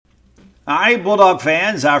All right, Bulldog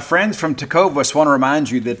fans, our friends from Tecovas want to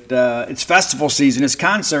remind you that it's festival season, it's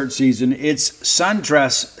concert season, it's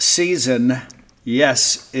sundress season.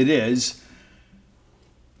 Yes, it is.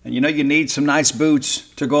 And you know you need some nice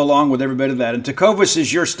boots to go along with every bit of that. And Tecovas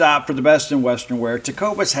is your stop for the best in Western wear.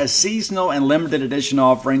 Tecovas has seasonal and limited edition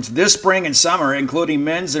offerings this spring and summer, including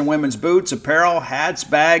men's and women's boots, apparel, hats,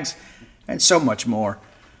 bags, and so much more.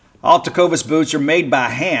 All Tecovas boots are made by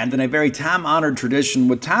hand in a very time-honored tradition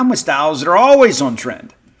with timeless styles that are always on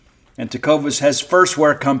trend. And Tecovas has first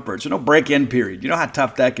wear comfort, so no break-in period. You know how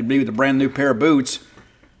tough that can be with a brand new pair of boots.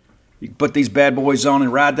 You can put these bad boys on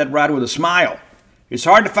and ride that ride with a smile. It's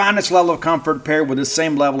hard to find this level of comfort paired with this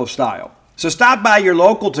same level of style. So stop by your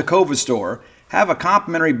local Tecovas store, have a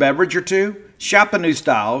complimentary beverage or two, shop the new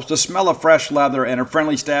styles, the smell of fresh leather, and a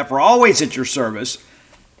friendly staff are always at your service.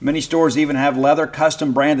 Many stores even have leather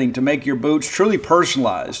custom branding to make your boots truly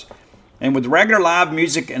personalized. And with regular live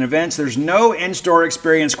music and events, there's no in-store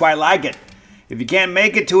experience quite like it. If you can't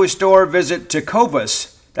make it to a store, visit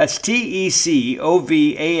Tecovas. That's TECOVAS.com.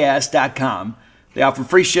 They offer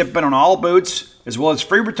free shipping on all boots, as well as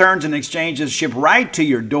free returns and exchanges shipped right to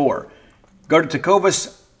your door. Go to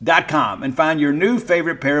Tecovas.com and find your new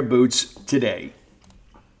favorite pair of boots today.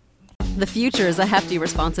 The future is a hefty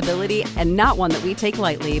responsibility and not one that we take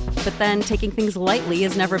lightly. But then taking things lightly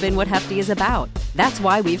has never been what Hefty is about. That's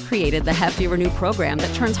why we've created the Hefty Renew program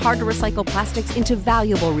that turns hard-to-recycle plastics into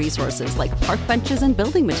valuable resources like park benches and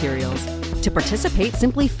building materials. To participate,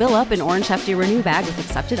 simply fill up an orange Hefty Renew bag with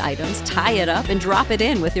accepted items, tie it up, and drop it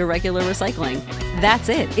in with your regular recycling. That's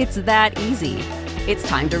it. It's that easy. It's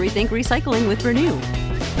time to rethink recycling with Renew.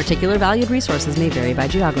 Particular valued resources may vary by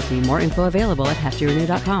geography. More info available at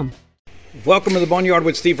heftyrenew.com. Welcome to the Boneyard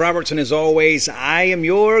with Steve Robertson. As always, I am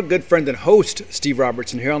your good friend and host, Steve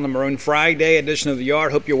Robertson, here on the Maroon Friday edition of the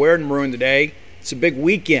Yard. Hope you're wearing maroon today. It's a big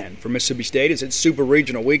weekend for Mississippi State. It's Super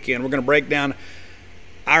Regional weekend. We're going to break down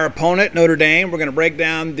our opponent, Notre Dame. We're going to break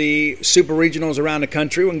down the Super Regionals around the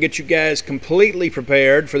country. We're going to get you guys completely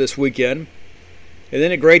prepared for this weekend.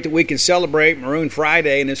 Isn't it great that we can celebrate Maroon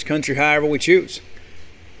Friday in this country however we choose?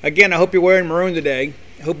 Again, I hope you're wearing maroon today.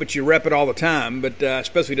 I hope that you rep it all the time, but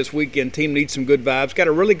especially this weekend. Team needs some good vibes. Got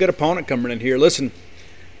a really good opponent coming in here. Listen,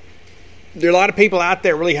 there are a lot of people out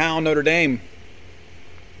there really high on Notre Dame.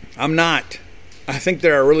 I'm not. I think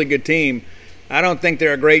they're a really good team. I don't think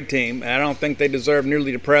they're a great team. I don't think they deserve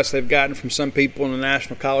nearly the press they've gotten from some people in the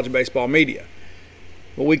National College Baseball media.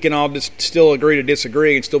 But we can all just still agree to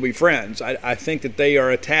disagree and still be friends. I think that they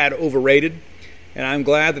are a tad overrated, and I'm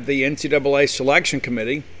glad that the NCAA Selection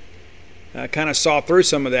Committee kind of saw through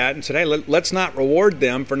some of that and said, hey, let's not reward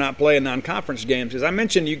them for not playing non-conference games. As I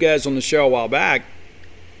mentioned to you guys on the show a while back,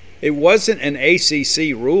 it wasn't an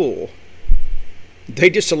ACC rule. They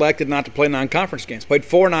just elected not to play non-conference games, played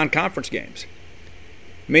 4 non-conference games.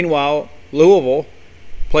 Meanwhile, Louisville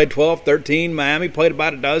played 12, 13. Miami played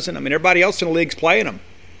about a dozen. I mean, everybody else in the league's playing them.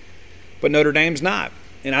 But Notre Dame's not.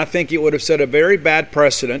 And I think it would have set a very bad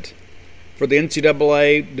precedent for the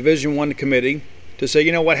NCAA Division I committee to say,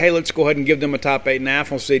 you know what, hey, let's go ahead and give them a top 8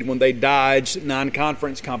 national seed when they dodged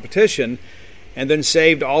non-conference competition and then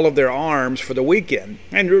saved all of their arms for the weekend.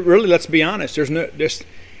 And really, let's be honest, is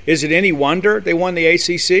it any wonder they won the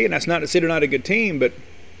ACC? And that's not to say they're not a good team, but,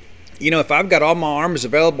 you know, if I've got all my arms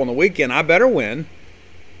available on the weekend, I better win.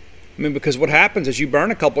 I mean, because what happens is you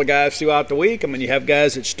burn a couple of guys throughout the week. I mean, you have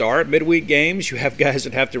guys that start midweek games. You have guys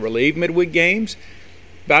that have to relieve midweek games.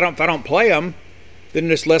 But if I don't play them, then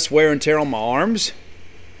there's less wear and tear on my arms.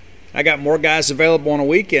 I got more guys available on a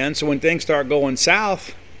weekend, so when things start going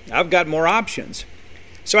south, I've got more options.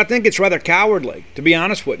 So I think it's rather cowardly, to be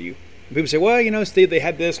honest with you. People say, well, you know, Steve, they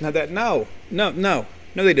had this and had that. No,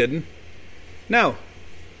 they didn't. No,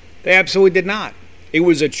 they absolutely did not. It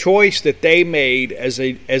was a choice that they made as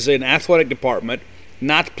an athletic department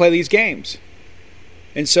not to play these games.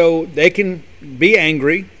 And so they can be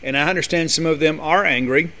angry, and I understand some of them are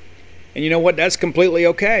angry. And you know what? That's completely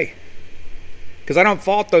okay. Because I don't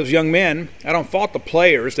fault those young men. I don't fault the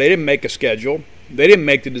players. They didn't make a schedule. They didn't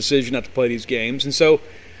make the decision not to play these games. And so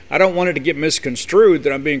I don't want it to get misconstrued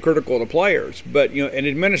that I'm being critical of the players. But, you know, an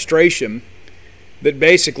administration that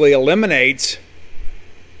basically eliminates,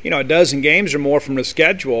 you know, a dozen games or more from the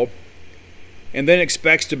schedule and then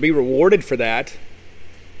expects to be rewarded for that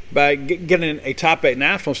by getting a top 8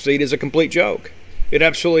 national seed is a complete joke. It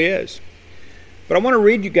absolutely is. But I want to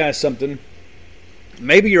read you guys something.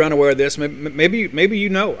 Maybe you're unaware of this. Maybe you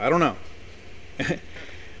know. I don't know.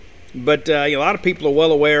 But a lot of people are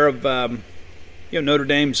well aware of Notre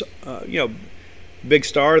Dame's big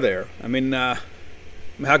star there. I mean, how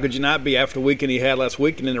could you not be after the weekend he had last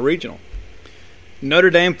weekend in the regional? Notre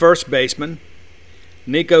Dame first baseman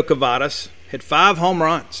Nico Cavadas hit 5 home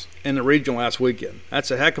runs in the regional last weekend.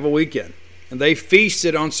 That's a heck of a weekend. And they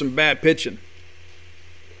feasted on some bad pitching.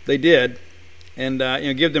 They did. And,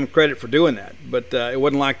 give them credit for doing that. But it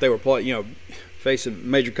wasn't like they were facing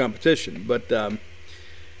major competition. But,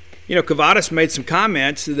 Cavadas made some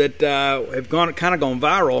comments that have gone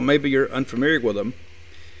viral. Maybe you're unfamiliar with them.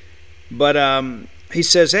 But he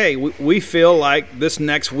says, hey, we feel like this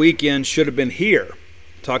next weekend should have been here,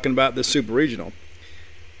 talking about the Super Regional.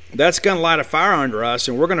 That's going to light a fire under us,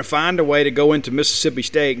 and we're going to find a way to go into Mississippi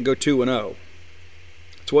State and go 2-0.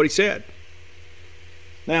 That's what he said.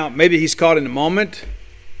 Now, maybe he's caught in the moment.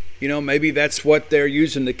 Maybe that's what they're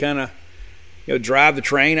using to kind of, drive the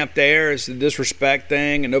train up there. Is the disrespect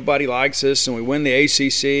thing, and nobody likes us, and we win the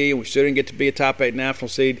ACC, and we still didn't get to be a top 8 national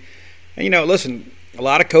seed. And, listen, a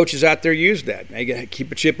lot of coaches out there use that. They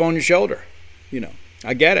keep a chip on your shoulder.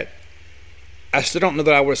 I get it. I still don't know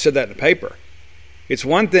that I would have said that in the paper. It's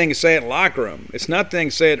one thing to say it in the locker room. It's another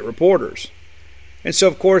thing to say it to reporters. And so,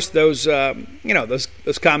 of course, those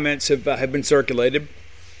comments have been circulated.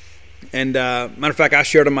 And matter of fact, I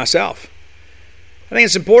shared them myself. I think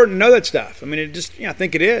it's important to know that stuff. I mean, I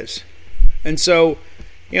think it is. And so,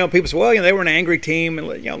 people say, well, they were an angry team. And,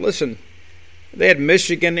 listen, they had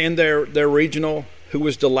Michigan in their regional, who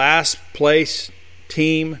was the last place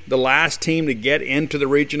team, the last team to get into the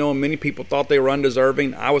regional, and many people thought they were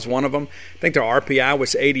undeserving. I was one of them. I think their RPI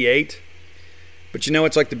was 88. But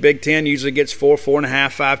it's like the Big Ten usually gets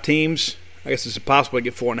 4.5, 5 teams. I guess it's impossible to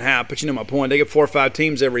get 4.5, but my point. They get 4 or 5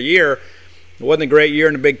 teams every year. It wasn't a great year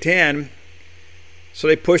in the Big Ten, so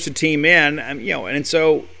they pushed the team in, and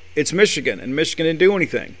so it's Michigan, and Michigan didn't do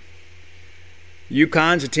anything.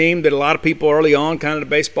 UConn's a team that a lot of people early on, kind of the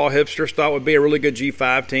baseball hipsters, thought would be a really good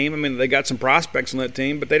G5 team. I mean, they got some prospects on that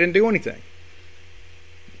team, but they didn't do anything.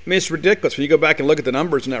 I mean, it's ridiculous when you go back and look at the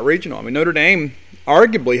numbers in that regional. I mean, Notre Dame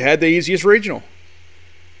arguably had the easiest regional.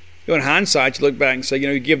 In hindsight, you look back and say,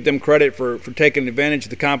 you give them credit for taking advantage of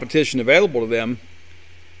the competition available to them.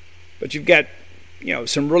 But you've got,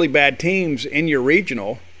 some really bad teams in your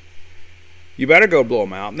regional. You better go blow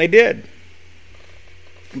them out. And they did.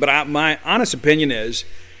 But my honest opinion is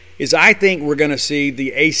I think we're going to see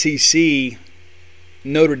the ACC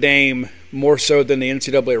Notre Dame more so than the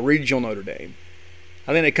NCAA regional Notre Dame.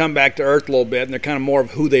 I think they come back to earth a little bit, and they're kind of more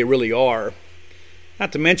of who they really are.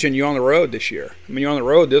 Not to mention you're on the road this year. I mean, you're on the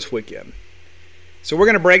road this weekend. So we're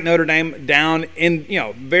going to break Notre Dame down in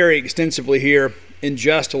very extensively here in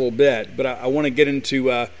just a little bit. But I want to get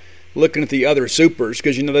into looking at the other supers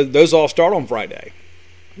because those all start on Friday.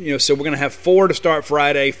 So we're going to have 4 to start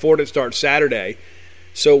Friday, 4 to start Saturday.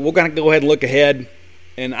 So we're going to go ahead and look ahead.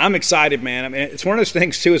 And I'm excited, man. I mean, it's one of those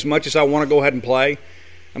things, too, as much as I want to go ahead and play,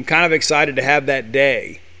 I'm kind of excited to have that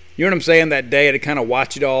day. You know what I'm saying? That day to kind of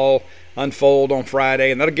watch it all unfold on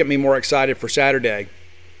Friday. And that'll get me more excited for Saturday.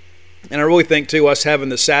 And I really think, too, us having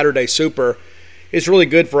the Saturday Super is really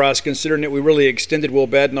good for us, considering that we really extended Will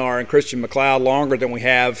Bednar and Christian McLeod longer than we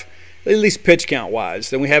have, at least pitch count-wise,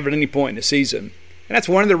 than we have at any point in the season. And that's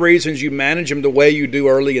one of the reasons you manage them the way you do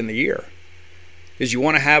early in the year, is you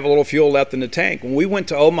want to have a little fuel left in the tank. When we went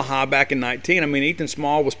to Omaha back in 19, I mean, Ethan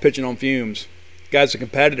Small was pitching on fumes. The guy's a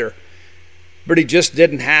competitor. But he just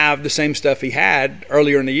didn't have the same stuff he had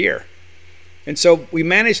earlier in the year. And so we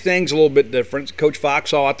managed things a little bit different. Coach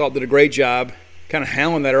Foxhall, I thought, did a great job kind of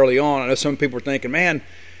handling that early on. I know some people are thinking, man,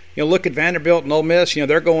 look at Vanderbilt and Ole Miss.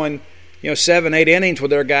 They're going, 7, 8 innings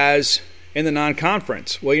with their guys in the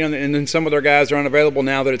non-conference. Well, and then some of their guys are unavailable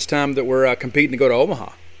now that it's time that we're competing to go to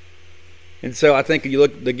Omaha. And so I think if you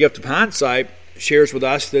look, the gift of hindsight shares with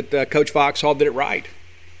us that Coach Foxhall did it right.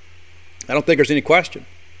 I don't think there's any question.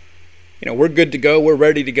 We're good to go. We're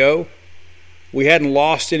ready to go. We hadn't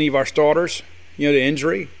lost any of our starters, to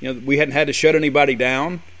injury. We hadn't had to shut anybody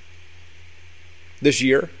down this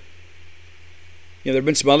year. There have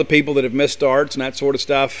been some other people that have missed starts and that sort of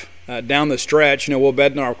stuff down the stretch. Will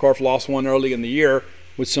Bednar, of course, lost one early in the year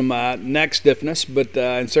with some neck stiffness, but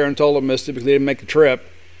and Sarantola missed it because they didn't make the trip.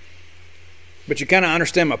 But you kind of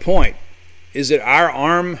understand my point, is that our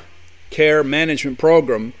arm care management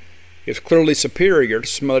program is clearly superior to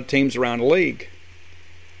some other teams around the league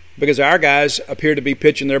because our guys appear to be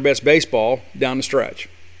pitching their best baseball down the stretch.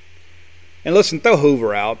 And listen, throw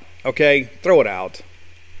Hoover out, okay? Throw it out.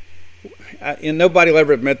 And nobody will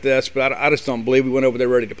ever admit this, but I just don't believe we went over there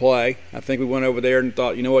ready to play. I think we went over there and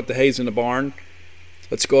thought, the hay's in the barn.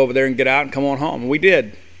 Let's go over there and get out and come on home. And we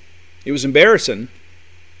did. It was embarrassing,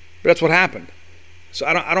 but that's what happened. So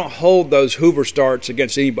I don't hold those Hoover starts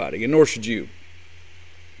against anybody, and nor should you.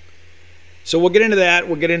 So we'll get into that.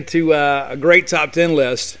 We'll get into a great top 10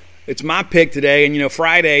 list It's my pick today, and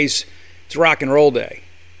Fridays, it's rock and roll day.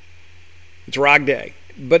 It's rock day.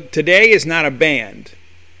 But today is not a band.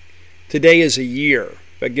 Today is a year.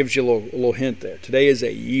 That gives you a little hint there. Today is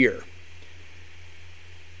a year.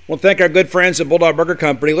 I want to thank our good friends at Bulldog Burger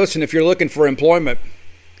Company. Listen, if you're looking for employment,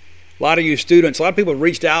 a lot of you students, a lot of people have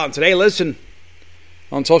reached out and said, hey, listen,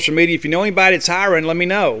 on social media, if you know anybody that's hiring, let me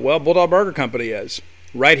know. Well, Bulldog Burger Company is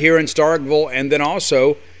right here in Starkville, and then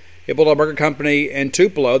also at Bulldog Burger Company in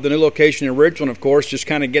Tupelo, the new location in Ridgeland, of course, just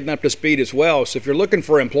kind of getting up to speed as well. So if you're looking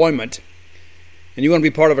for employment and you want to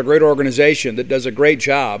be part of a great organization that does a great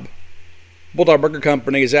job, Bulldog Burger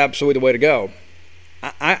Company is absolutely the way to go.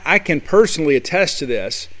 I can personally attest to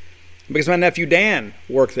this because my nephew Dan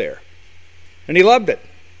worked there, and he loved it.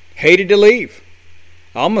 Hated to leave.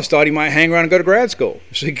 I almost thought he might hang around and go to grad school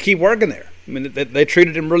so he could keep working there. I mean, they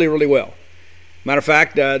treated him really, really well. Matter of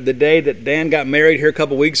fact, the day that Dan got married here a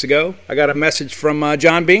couple weeks ago, I got a message from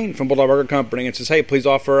John Bean from Bulldog Burger Company and says, hey, please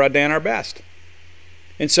offer Dan our best.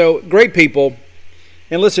 And so, great people.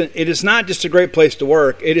 And listen, it is not just a great place to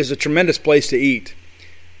work. It is a tremendous place to eat.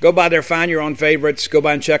 Go by there, find your own favorites. Go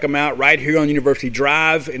by and check them out right here on University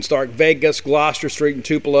Drive in Stark Vegas, Gloucester Street in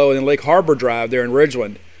Tupelo, and then Lake Harbor Drive there in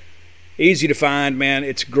Ridgeland. Easy to find, man.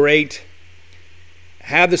 It's great.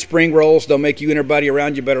 Have the spring rolls. They'll make you and everybody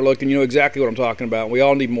around you better looking. You know exactly what I'm talking about. We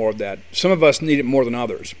all need more of that. Some of us need it more than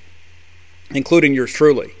others, including yours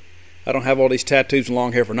truly. I don't have all these tattoos and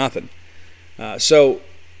long hair for nothing. So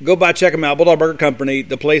go by, check them out. Bulldog Burger Company,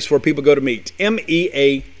 the place where people go to meet.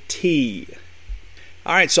 MEAT.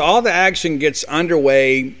 All right, so all the action gets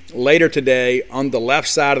underway later today on the left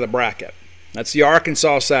side of the bracket. That's the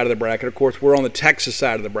Arkansas side of the bracket. Of course, we're on the Texas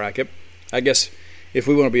side of the bracket. I guess if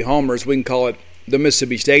we want to be homers, we can call it the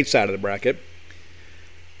Mississippi State side of the bracket.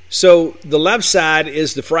 So the left side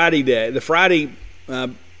is the Friday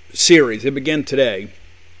series. It begins today,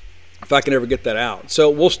 if I can ever get that out. So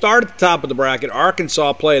we'll start at the top of the bracket.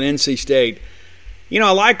 Arkansas playing NC State.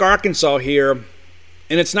 I like Arkansas here,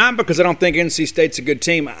 and it's not because I don't think NC State's a good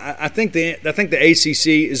team. I think the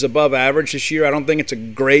ACC is above average this year. I don't think it's a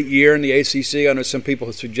great year in the ACC. I know some people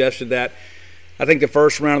have suggested that. I think the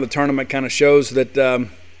first round of the tournament kind of shows that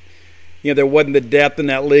there wasn't the depth in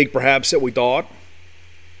that league perhaps that we thought.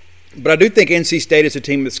 But I do think NC State is a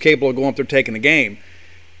team that's capable of going up there taking the game.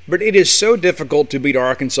 But it is so difficult to beat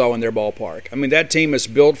Arkansas in their ballpark. I mean, that team is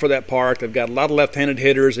built for that park. They've got a lot of left-handed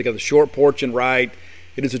hitters. They've got the short porch and right.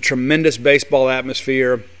 It is a tremendous baseball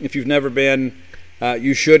atmosphere. If you've never been,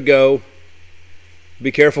 you should go.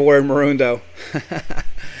 Be careful wearing maroon, though.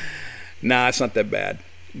 Nah, it's not that bad.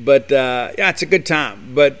 But, it's a good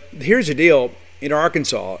time. But here's the deal. In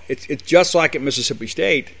Arkansas, it's just like at Mississippi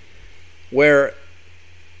State, where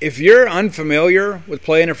if you're unfamiliar with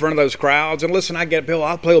playing in front of those crowds, and listen, I get Bill,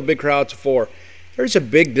 I'll play with big crowds before. There's a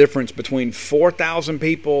big difference between 4,000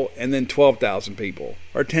 people and then 12,000 people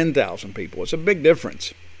or 10,000 people. It's a big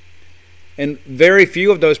difference. And very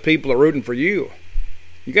few of those people are rooting for you.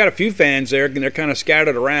 You got a few fans there, and they're kind of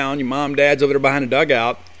scattered around. Your mom, dad's over there behind the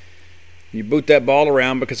dugout. You boot that ball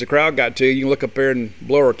around because the crowd got to you. You can look up there and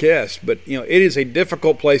blow her a kiss. But, it is a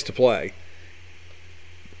difficult place to play.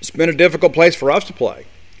 It's been a difficult place for us to play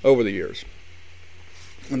over the years.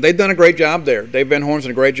 And they've done a great job there. Dave Van Horn's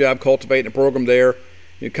done a great job cultivating a program there.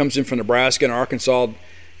 It comes in from Nebraska and Arkansas.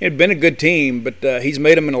 It had been a good team, but he's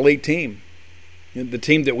made them an elite team. The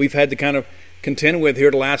team that we've had to kind of contend with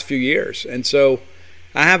here the last few years. And so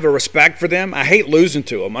I have a respect for them. I hate losing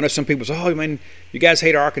to them. I know some people say, oh, man, you guys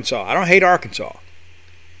hate Arkansas. I don't hate Arkansas.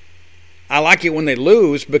 I like it when they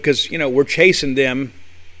lose because, we're chasing them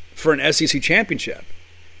for an SEC championship.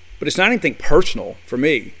 But it's not anything personal for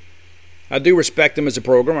me. I do respect them as a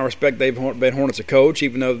program. I respect Dave Van Horn as a coach,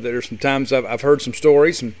 even though there's some times I've heard some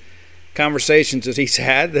stories, some conversations that he's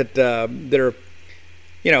had that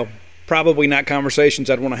are, probably not conversations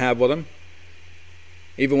I'd want to have with him,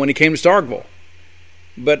 even when he came to Starkville.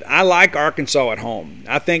 But I like Arkansas at home.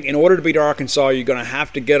 I think in order to beat Arkansas, you're going to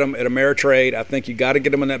have to get them at Ameritrade. I think you got to get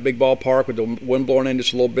them in that big ballpark with the wind blowing in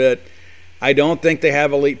just a little bit. I don't think they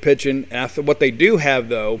have elite pitching. What they do have,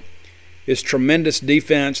 though, is tremendous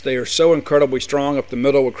defense. They are so incredibly strong up the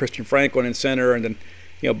middle with Christian Franklin in center and then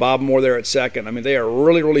Bob Moore there at second. I mean, they are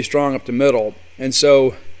really, really strong up the middle. And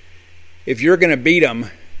so if you're going to beat them,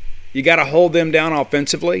 you got to hold them down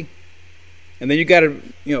offensively, and then you got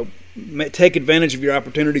to take advantage of your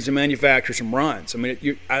opportunities to manufacture some runs. I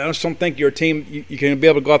mean, I just don't think you're a team you can be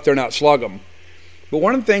able to go up there and outslug them. But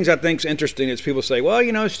one of the things I think is interesting is people say,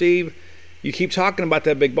 well, Steve, you keep talking about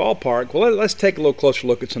that big ballpark. Well, let's take a little closer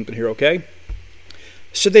look at something here, okay?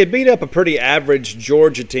 So they beat up a pretty average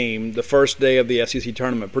Georgia team the first day of the SEC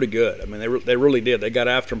tournament. Pretty good. I mean, they really did. They got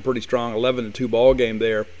after them pretty strong. 11-2 ball game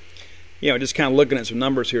there. Just kind of looking at some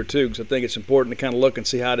numbers here too, because I think it's important to kind of look and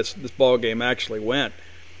see how this ball game actually went.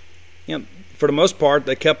 For the most part,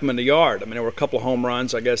 they kept them in the yard. I mean, there were a couple of home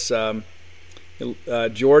runs. I guess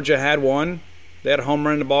Georgia had one. They had a home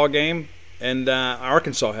run in the ball game, and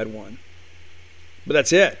Arkansas had one. But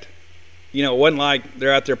that's it. It wasn't like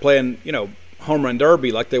they're out there playing, home run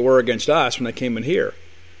derby like they were against us when they came in here.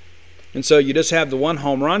 And so you just have the one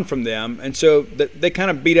home run from them. And so they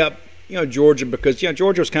kind of beat up, Georgia because,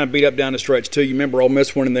 Georgia was kind of beat up down the stretch too. You remember Ole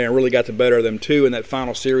Miss went in there and really got the better of them too in that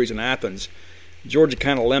final series in Athens. Georgia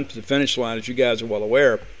kind of limped to the finish line, as you guys are well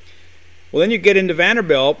aware. Well, then you get into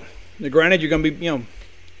Vanderbilt. Now, granted, you're going to be,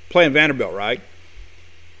 playing Vanderbilt, right?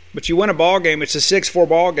 But you win a ball game. It's a 6-4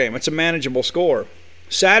 ball game. It's a manageable score.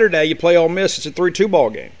 Saturday, you play Ole Miss. It's a 3-2 ball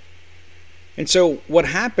game. And so what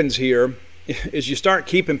happens here is you start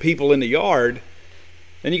keeping people in the yard,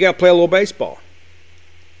 and you got to play a little baseball.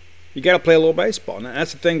 You got to play a little baseball. And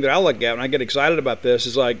that's the thing that I look at when I get excited about this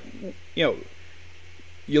is like,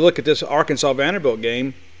 you look at this Arkansas-Vanderbilt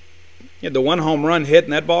game, the one home run hit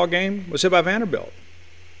in that ball game was hit by Vanderbilt.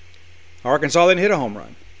 Arkansas didn't hit a home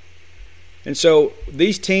run. And so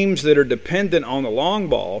these teams that are dependent on the long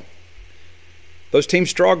ball, those teams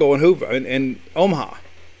struggle in Hoover and Omaha.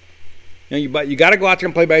 You got to go out there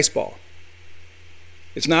and play baseball.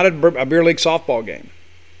 It's not a beer league softball game.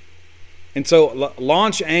 And so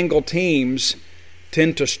launch angle teams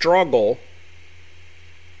tend to struggle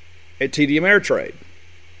at TD Ameritrade.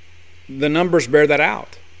 The numbers bear that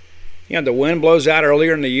out. The wind blows out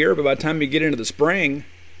earlier in the year, but by the time you get into the spring,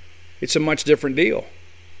 it's a much different deal.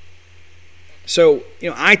 So,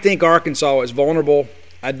 I think Arkansas is vulnerable.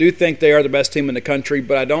 I do think they are the best team in the country,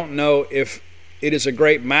 but I don't know if it is a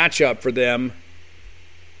great matchup for them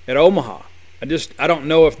at Omaha. I don't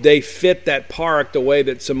know if they fit that park the way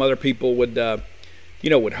that some other people would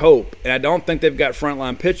hope. And I don't think they've got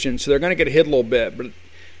frontline pitching, so they're going to get hit a little bit. But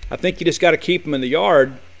I think you just got to keep them in the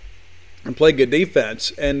yard and play good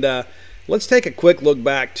defense. And let's take a quick look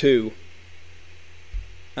back, too,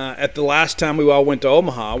 at the last time we all went to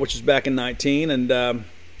Omaha, which is back in 19. And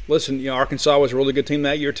listen, Arkansas was a really good team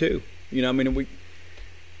that year, too.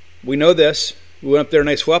 We know this. We went up there and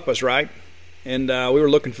they swept us, right? And we were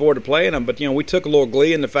looking forward to playing them. But, we took a little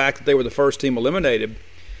glee in the fact that they were the first team eliminated.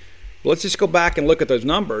 But let's just go back and look at those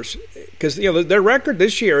numbers. Because, their record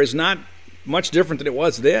this year is not much different than it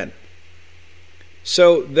was then.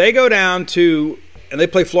 So they go down to, and they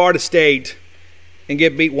play Florida State and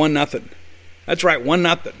get beat 1-0. That's right,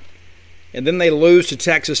 1-0. And then they lose to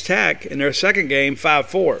Texas Tech in their second game,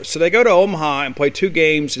 5-4. So they go to Omaha and play 2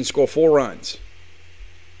 games and score 4 runs.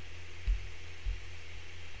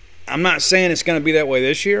 I'm not saying it's going to be that way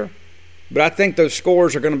this year, but I think those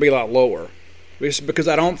scores are going to be a lot lower. Because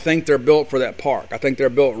I don't think they're built for that park. I think they're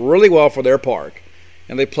built really well for their park.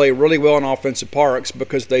 And they play really well in offensive parks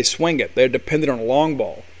because they swing it. They're dependent on a long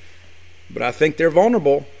ball. But I think they're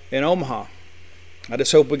vulnerable in Omaha. I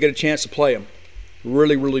just hope we get a chance to play them.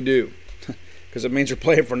 Really, really do. Because it means we're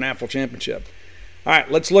playing for a national championship. All right,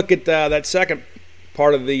 let's look at that second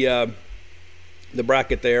part of the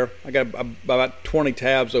bracket there. I got about 20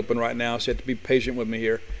 tabs open right now, so you have to be patient with me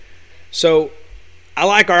here. So I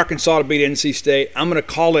like Arkansas to beat NC State. I'm going to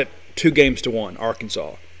call it 2-1,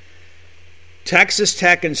 Arkansas. Texas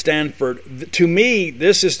Tech and Stanford. To me,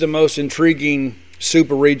 this is the most intriguing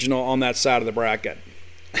super regional on that side of the bracket.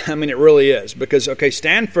 I mean, it really is. Because,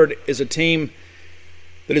 Stanford is a team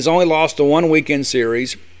that has only lost a 1-weekend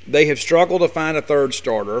series. They have struggled to find a third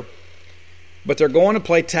starter. But they're going to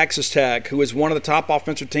play Texas Tech, who is one of the top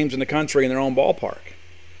offensive teams in the country in their own ballpark.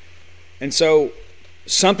 And so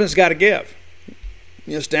something's got to give.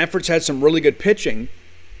 Stanford's had some really good pitching.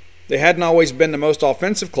 They hadn't always been the most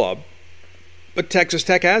offensive club, but Texas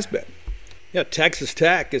Tech has been. Texas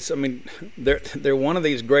Tech is, they're one of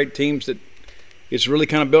these great teams that is really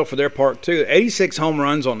kind of built for their park too. 86 home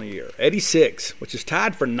runs on the year. 86, which is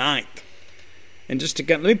tied for 9th. And just to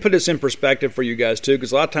let me put this in perspective for you guys too,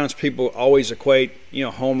 because a lot of times people always equate,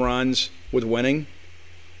 home runs with winning.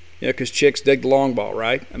 Because chicks dig the long ball,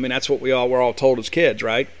 right? I mean, that's what we're all told as kids,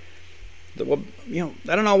 right? Well,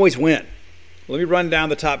 that don't always win. Let me run down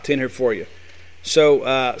the top 10 here for you.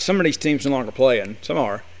 So some of these teams no longer playing. Some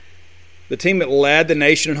are. The team that led the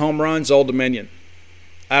nation in home runs, Old Dominion,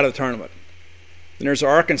 out of the tournament. Then there's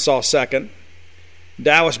Arkansas second.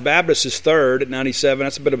 Dallas Baptist is third at 97.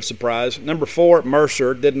 That's a bit of a surprise. Number 4,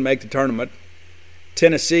 Mercer, didn't make the tournament.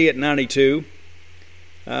 Tennessee at 92.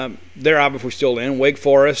 They're obviously still in. Wake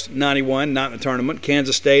Forest, 91, not in the tournament.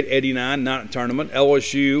 Kansas State, 89, not in the tournament.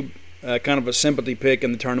 LSU, kind of a sympathy pick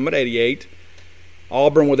in the tournament, 88.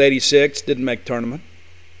 Auburn with 86, didn't make the tournament.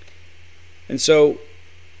 And so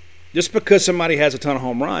just because somebody has a ton of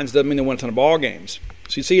home runs doesn't mean they win a ton of ball games.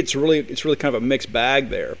 So you see it's really kind of a mixed bag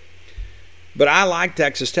there. But I like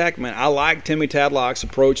Texas Tech, man. I like Timmy Tadlock's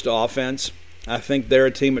approach to offense. I think they're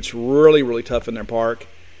a team that's really, really tough in their park.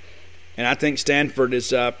 And I think Stanford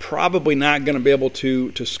is probably not going to be able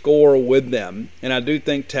to score with them. And I do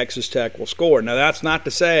think Texas Tech will score. Now, that's not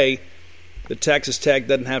to say that Texas Tech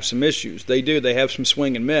doesn't have some issues. They do. They have some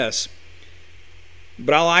swing and miss.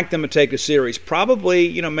 But I like them to take a series.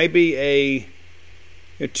 Probably, maybe a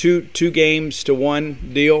two games to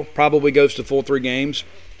one deal. Probably goes to full 3 games.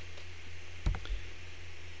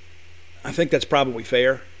 I think that's probably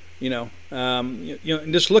fair.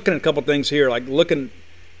 Just looking at a couple things here, like looking –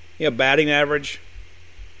 batting average,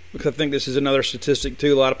 because I think this is another statistic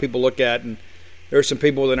too a lot of people look at, and there are some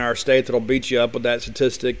people in our state that will beat you up with that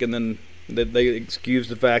statistic, and then they excuse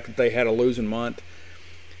the fact that they had a losing month.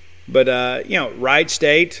 But Wright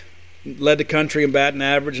State led the country in batting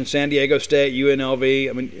average, and San Diego State, UNLV.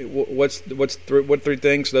 I mean, what 3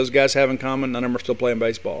 things those guys have in common? None of them are still playing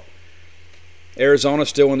baseball. Arizona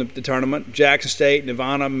still in the tournament. Jackson State,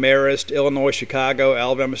 Nevada, Marist, Illinois, Chicago,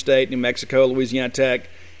 Alabama State, New Mexico, Louisiana Tech.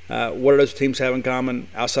 What do those teams have in common?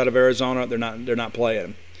 Outside of Arizona, they're not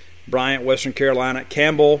playing. Bryant, Western Carolina.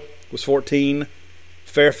 Campbell was 14.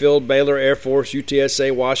 Fairfield, Baylor, Air Force,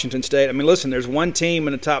 UTSA, Washington State. I mean, listen, there's one team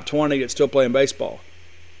in the top 20 that's still playing baseball.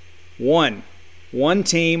 One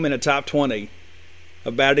team in the top 20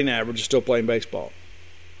 of batting average is still playing baseball.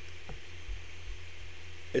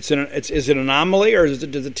 Is it an anomaly, or does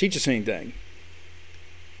it teach us anything?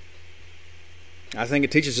 I think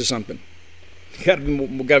it teaches us something. You got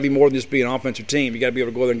to be more than just be an offensive team. You got to be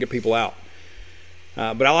able to go there and get people out.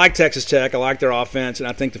 But I like Texas Tech. I like their offense, and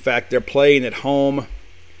I think the fact they're playing at home,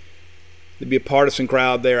 there'd be a partisan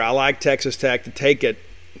crowd there. I like Texas Tech to take it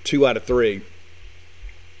 2 out of 3.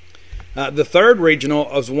 The third regional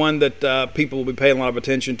is one that people will be paying a lot of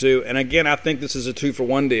attention to, and again, I think this is a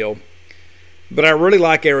 2-for-1 deal. But I really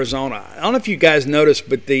like Arizona. I don't know if you guys noticed,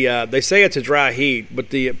 but they say it's a dry heat, but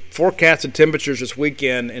the forecasted temperatures this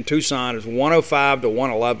weekend in Tucson is 105 to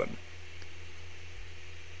 111.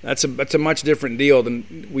 That's a much different deal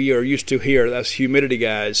than we are used to here. That's humidity,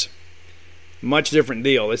 guys. Much different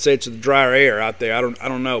deal. They say it's the drier air out there. I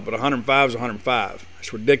don't know, but 105 is 105.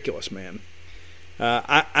 That's ridiculous, man.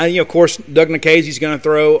 Of course, Doug Nikhazy's going to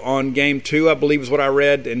throw on Game 2, I believe is what I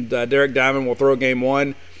read, and Derek Diamond will throw Game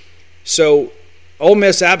 1. So Ole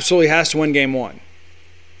Miss absolutely has to win Game 1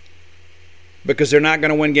 because they're not going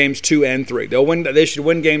to win Games 2 and 3. They should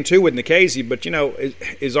win Game 2 with Nikhazy, but,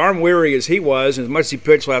 as arm-weary as he was, and as much as he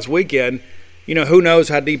pitched last weekend, who knows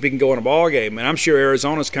how deep he can go in a ball game. And I'm sure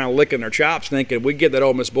Arizona's kind of licking their chops thinking, if we get that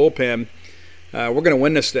Ole Miss bullpen, we're going to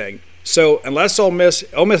win this thing. So unless Ole Miss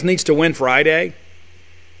needs to win Friday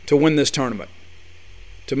to win this tournament.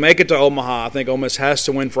 To make it to Omaha, I think Ole Miss has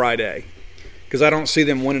to win Friday, because I don't see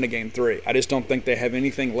them winning a Game 3. I just don't think they have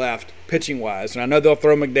anything left pitching-wise. And I know they'll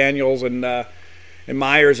throw McDaniels and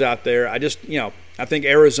Myers out there. I think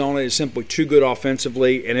Arizona is simply too good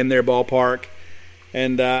offensively and in their ballpark.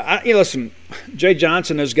 And, listen, Jay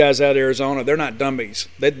Johnson, those guys out of Arizona, they're not dummies.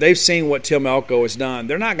 They've seen what Tim Elko has done.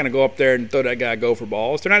 They're not going to go up there and throw that guy gopher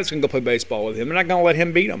balls. They're not just going to go play baseball with him. They're not going to let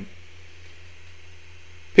him beat them.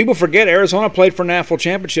 People forget Arizona played for a national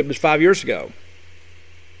championship just 5 years ago.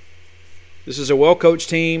 This is a well-coached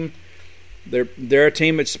team. They're a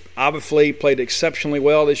team that's obviously played exceptionally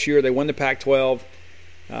well this year. They won the Pac-12.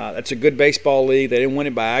 That's a good baseball league. They didn't win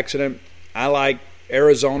it by accident. I like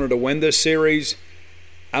Arizona to win this series.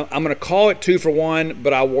 I'm going to call it 2-for-1,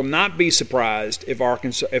 but I will not be surprised if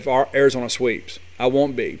Arizona sweeps. I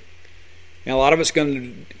won't be. And a lot of it's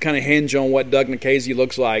going to kind of hinge on what Doug Nikhazy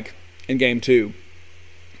looks like in Game 2.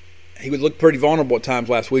 He would look pretty vulnerable at times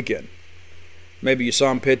last weekend. Maybe you saw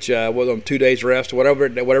him pitch on 2 days rest, whatever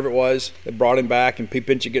it was. They brought him back, and he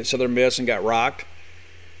pitched against Southern Miss and got rocked.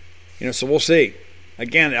 So we'll see.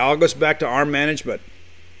 Again, it all goes back to arm management.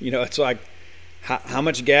 It's like how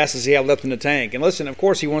much gas does he have left in the tank? And listen, of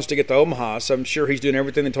course he wants to get to Omaha, so I'm sure he's doing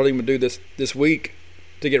everything they told him to do this week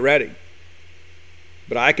to get ready.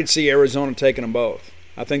 But I could see Arizona taking them both.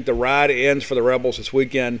 I think the ride ends for the Rebels this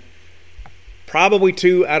weekend. Probably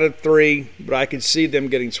 2 out of 3, but I could see them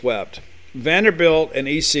getting swept. Vanderbilt and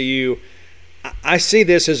ECU, I see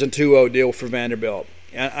this as a 2-0 deal for Vanderbilt.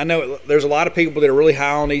 I know there's a lot of people that are really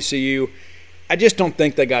high on ECU. I just don't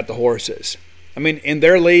think they got the horses. I mean, in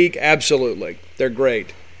their league, absolutely. They're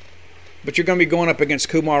great. but you're going to be going up against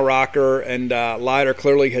Kumar Rocker, and Leiter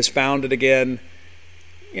clearly has found it again.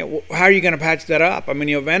 How are you going to patch that up? I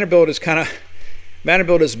mean, Vanderbilt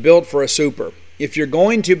is built for a super. If you're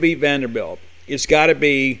going to beat Vanderbilt, it's got to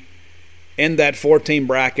be in that 14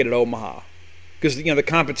 bracket at Omaha, because the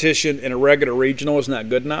competition in a regular regional is not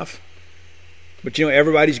good enough. But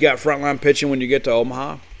everybody's got frontline pitching when you get to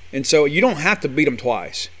Omaha, and so you don't have to beat them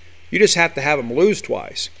twice. You just have to have them lose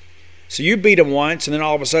twice. So you beat them once, and then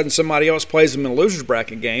all of a sudden somebody else plays them in a loser's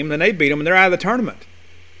bracket game, then they beat them, and they're out of the tournament.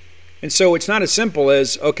 And so it's not as simple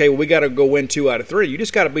as, okay, well, we got to go win 2 out of 3. You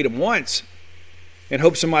just got to beat them once and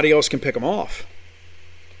hope somebody else can pick them off.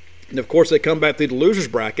 And, of course, they come back through the loser's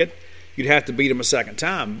bracket. You'd have to beat them a second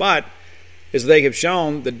time. But as they have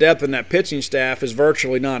shown, the depth in that pitching staff is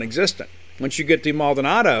virtually non-existent. Once you get to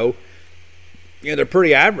Maldonado, they're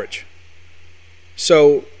pretty average.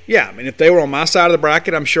 So, yeah, I mean, if they were on my side of the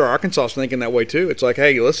bracket, I'm sure Arkansas is thinking that way too. It's like,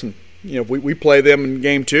 hey, listen, if we play them in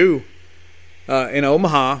game 2 in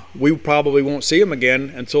Omaha, we probably won't see them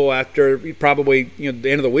again until after probably the end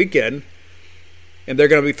of the weekend, and they're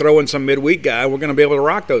going to be throwing some midweek guy. We're going to be able to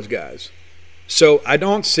rock those guys. So I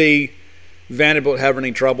don't see Vanderbilt having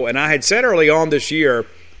any trouble. And I had said early on this year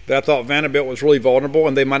that I thought Vanderbilt was really vulnerable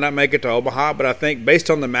and they might not make it to Omaha, but I think based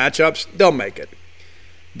on the matchups, they'll make it.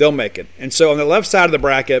 They'll make it. And so on the left side of the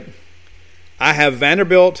bracket, I have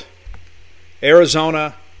Vanderbilt,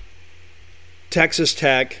 Arizona, Texas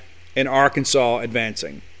Tech, and Arkansas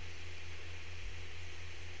advancing.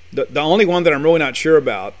 The only one that I'm really not sure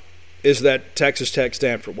about is that Texas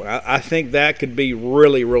Tech-Stanford one. I think that could be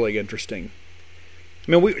really, really interesting.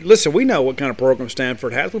 I mean, we know what kind of program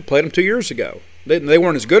Stanford has. We played them 2 years ago. They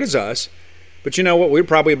weren't as good as us, but you know what? We were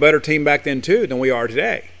probably a better team back then, too, than we are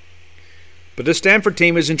today. But this Stanford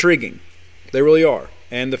team is intriguing. They really are.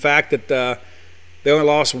 And the fact that they only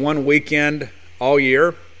lost one weekend all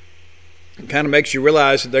year kind of makes you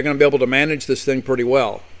realize that they're going to be able to manage this thing pretty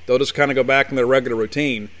well. They'll just kind of go back in their regular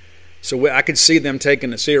routine. So I could see them taking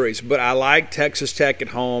the series. But I like Texas Tech at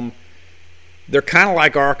home. They're kind of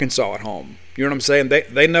like Arkansas at home. You know what I'm saying?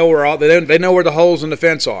 They know where they know where the holes in the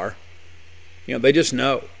fence are. They just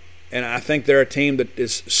know. And I think they're a team that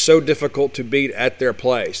is so difficult to beat at their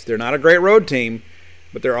place. They're not a great road team,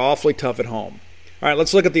 but they're awfully tough at home. All right,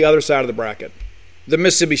 let's look at the other side of the bracket. The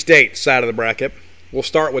Mississippi State side of the bracket. We'll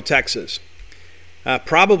start with Texas.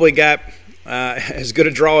 Probably got as good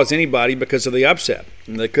a draw as anybody because of the upset.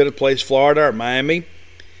 And they could have played Florida or Miami.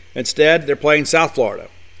 Instead, they're playing South Florida.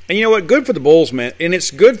 And you know what? Good for the Bulls, man. And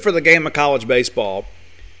it's good for the game of college baseball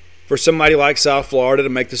for somebody like South Florida to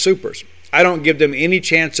make the Supers. I don't give them any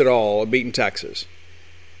chance at all of beating Texas,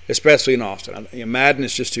 especially in Austin. Madden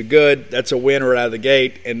is just too good. That's a win right out of the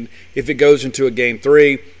gate. And if it goes into a Game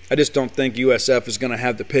 3, I just don't think USF is going to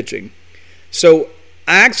have the pitching. So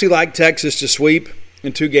I actually like Texas to sweep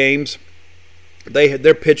in 2 games.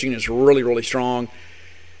 Their pitching is really, really strong.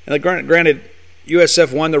 And granted,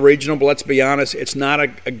 USF won the regional, but let's be honest, it's not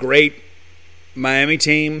a great Miami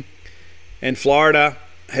team. And Florida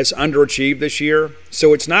has underachieved this year.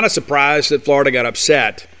 So it's not a surprise that Florida got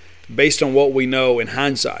upset based on what we know in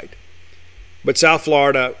hindsight. But South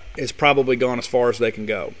Florida has probably gone as far as they can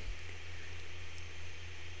go.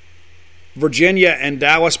 Virginia and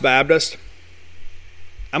Dallas Baptist.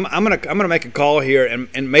 I'm gonna make a call here,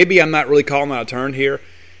 and maybe I'm not really calling out a turn here.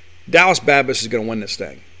 Dallas Baptist is going to win this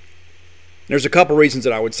thing. There's a couple reasons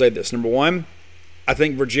that I would say this. Number one, I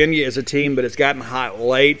think Virginia is a team that has gotten hot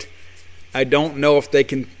late. I don't know if they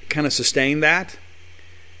can kind of sustain that.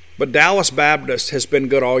 But Dallas Baptist has been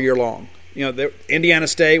good all year long. Indiana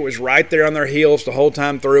State was right there on their heels the whole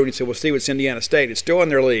time through, and you said, well, Steve, it's Indiana State. It's still in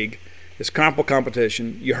their league. It's comparable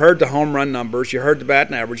competition. You heard the home run numbers. You heard the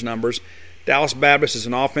batting average numbers. Dallas Baptist is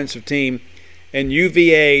an offensive team, and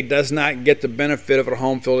UVA does not get the benefit of a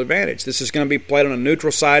home field advantage. This is going to be played on a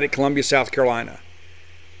neutral site at Columbia, South Carolina.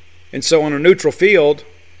 And so on a neutral field,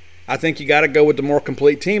 I think you got to go with the more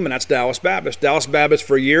complete team, and that's Dallas Baptist. Dallas Baptist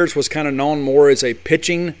for years was kind of known more as a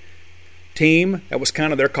pitching team. That was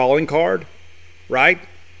kind of their calling card, right?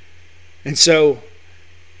 And so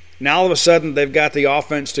now all of a sudden they've got the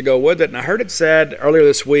offense to go with it. And I heard it said earlier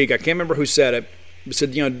this week, I can't remember who said it, but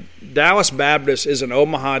said, Dallas Baptist is an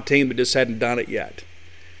Omaha team that just hadn't done it yet.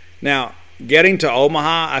 Now, getting to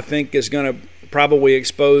Omaha, I think, is going to probably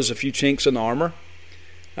expose a few chinks in the armor.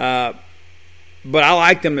 But I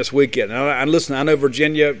like them this weekend. Listen, I know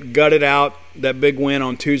Virginia gutted out that big win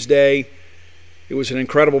on Tuesday. It was an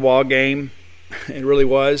incredible ball game. It really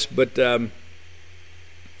was. But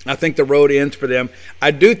I think the road ends for them.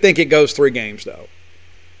 I do think it goes 3 games, though.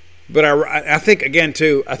 But I think, again,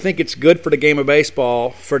 too, I think it's good for the game of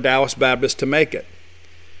baseball for Dallas Baptist to make it.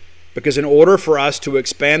 Because in order for us to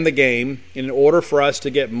expand the game, in order for us to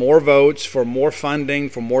get more votes, for more funding,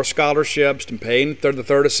 for more scholarships, and paying the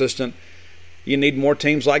third assistant, you need more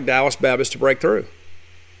teams like Dallas Baptist to break through.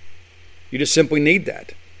 You just simply need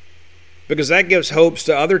that. Because that gives hopes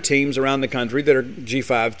to other teams around the country that are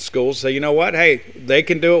G5 schools. Say, you know what? Hey, they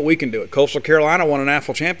can do it, we can do it. Coastal Carolina won a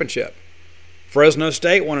national championship. Fresno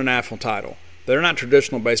State won a national title. They're not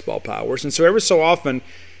traditional baseball powers. And so every so often,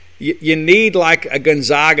 you need like a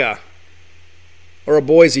Gonzaga or a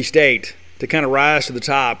Boise State to kind of rise to the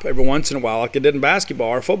top every once in a while, like they did in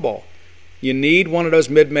basketball or football. You need one of those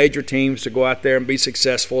mid-major teams to go out there and be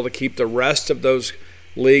successful to keep the rest of those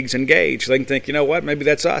leagues engaged. They can think, you know what, maybe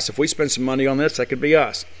that's us. If we spend some money on this, that could be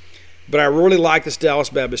us. But I really like this Dallas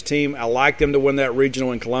Baptist team. I like them to win that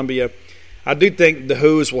regional in Columbia. I do think the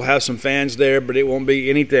Who's will have some fans there, but it won't be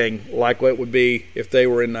anything like what it would be if they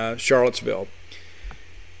were in Charlottesville.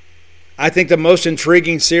 I think the most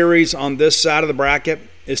intriguing series on this side of the bracket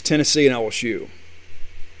is Tennessee and LSU.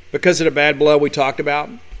 Because of the bad blood we talked about.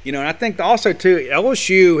 And I think also, too,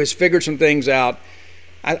 LSU has figured some things out.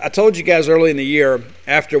 I told you guys early in the year,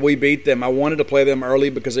 after we beat them, I wanted to play them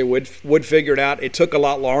early because they would figure it out. It took a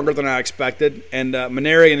lot longer than I expected, and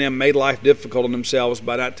Maneri and them made life difficult on themselves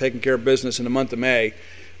by not taking care of business in the month of May.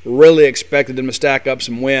 Really expected them to stack up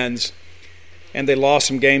some wins, and they lost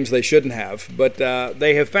some games they shouldn't have. But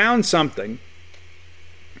they have found something,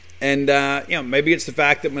 and maybe it's the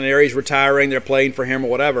fact that Maneri's retiring, they're playing for him or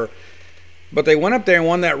whatever. But they went up there and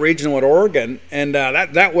won that regional at Oregon, and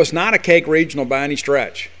that was not a cake regional by any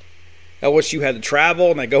stretch. LSU had to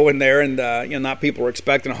travel, and they go in there, and not people were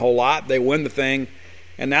expecting a whole lot. They win the thing,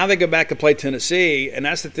 and now they go back to play Tennessee, and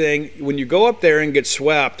that's the thing. When you go up there and get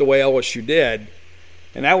swept the way LSU did,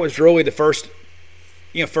 and that was really the first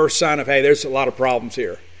sign of, hey, there's a lot of problems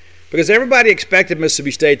here. Because everybody expected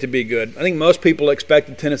Mississippi State to be good. I think most people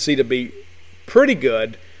expected Tennessee to be pretty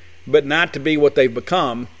good, but not to be what they've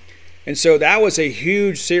become. And so that was a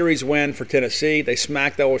huge series win for Tennessee. They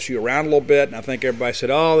smacked LSU around a little bit, and I think everybody said,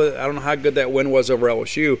 I don't know how good that win was over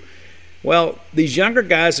LSU. Well, these younger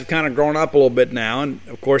guys have kind of grown up a little bit now, and,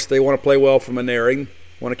 of course, they want to play well for Maneri,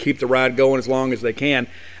 want to keep the ride going as long as they can.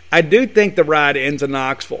 I do think the ride ends in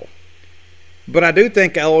Knoxville, but I do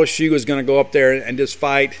think LSU is going to go up there and just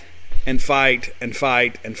fight and fight and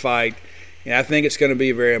fight and fight. And I think it's going to be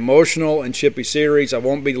a very emotional and chippy series. I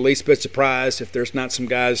won't be the least bit surprised if there's not some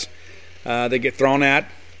guys that get thrown at.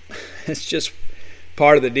 It's just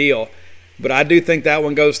part of the deal. But I do think that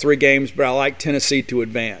one goes 3 games, but I like Tennessee to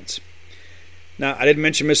advance. Now, I didn't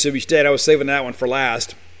mention Mississippi State. I was saving that one for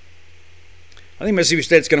last. I think Mississippi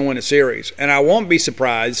State's going to win a series, and I won't be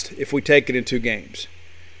surprised if we take it in 2 games.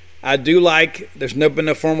 I do like, there's been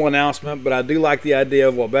no formal announcement, but I do like the idea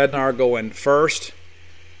of Bednar going first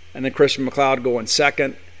and then Christian McLeod going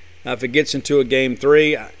second. Now, if it gets into a game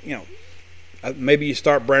 3, maybe you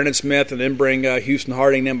start Brandon Smith and then bring Houston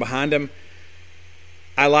Harding in behind him.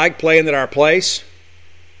 I like playing at our place,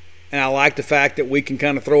 and I like the fact that we can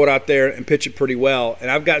kind of throw it out there and pitch it pretty well.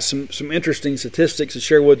 And I've got some interesting statistics to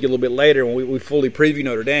share with you a little bit later when we fully preview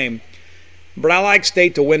Notre Dame. But I like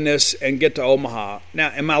State to win this and get to Omaha. Now,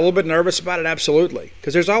 am I a little bit nervous about it? Absolutely.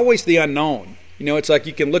 Because there's always the unknown. It's like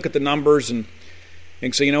you can look at the numbers and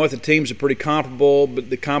so you know what, the teams are pretty comparable, but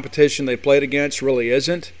the competition they played against really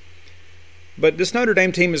isn't. But this Notre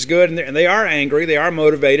Dame team is good, and they are angry. They are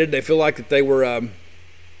motivated. They feel like that they were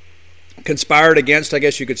conspired against, I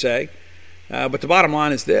guess you could say. But the bottom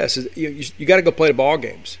line is this: you got to go play the ball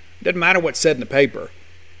games. It doesn't matter what's said in the paper.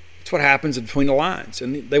 It's what happens between the lines.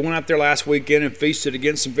 And they went out there last weekend and feasted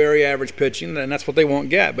against some very average pitching, and that's what they won't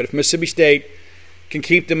get. But if Mississippi State can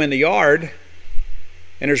keep them in the yard,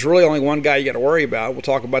 and there's really only one guy you got to worry about. We'll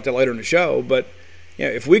talk about that later in the show. But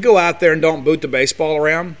if we go out there and don't boot the baseball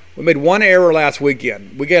around, we made one error last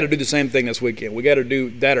weekend. We got to do the same thing this weekend. We got to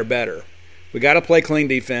do that or better. We got to play clean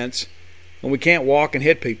defense, and we can't walk and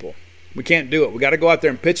hit people. We can't do it. We got to go out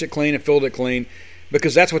there and pitch it clean and field it clean,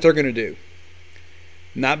 because that's what they're going to do.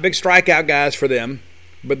 Not big strikeout guys for them,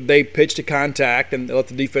 but they pitch to contact and they let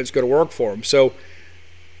the defense go to work for them. So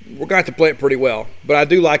we're going to have to play it pretty well. But I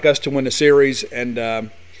do like us to win the series, and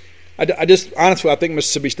I just honestly, I think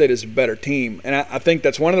Mississippi State is a better team. And I think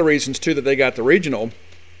that's one of the reasons, too, that they got the regional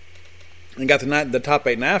and got the top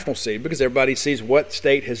 8 national seed, because everybody sees what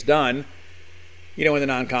State has done, in the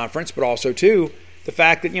non-conference, but also, too, the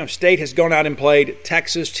fact that, State has gone out and played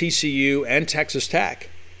Texas, TCU, and Texas Tech.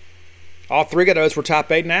 All 3 of those were top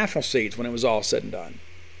 8 national seeds when it was all said and done.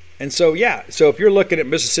 And so, so if you're looking at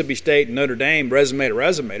Mississippi State and Notre Dame resume to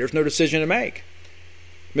resume, there's no decision to make.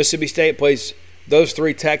 Mississippi State plays those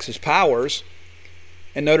 3 Texas powers,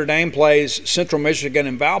 and Notre Dame plays Central Michigan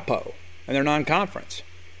and Valpo, and they're non-conference.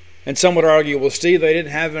 And some would argue, well, Steve, they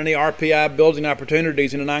didn't have any RPI building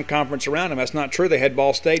opportunities in a non-conference around them. That's not true. They had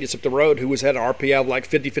Ball State just up the road, who had an RPI of like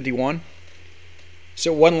 50-51.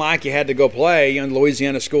 So it wasn't like you had to go play in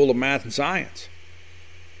Louisiana School of Math and Science.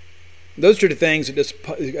 Those are the things that just,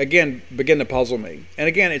 again, begin to puzzle me. And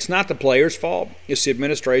again, it's not the players' fault. It's the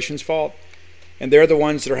administration's fault. And they're the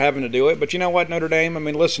ones that are having to do it. But you know what, Notre Dame? I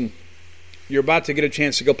mean, listen, you're about to get a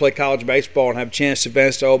chance to go play college baseball and have a chance to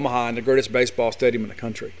advance to Omaha in the greatest baseball stadium in the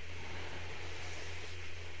country.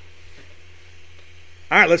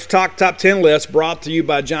 All right, let's talk top 10 lists brought to you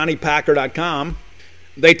by JohnnyPacker.com.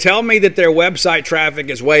 They tell me that their website traffic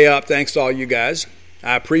is way up thanks to all you guys.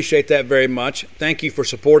 I appreciate that very much. Thank you for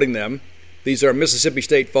supporting them. These are Mississippi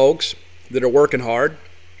State folks that are working hard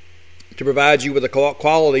to provide you with a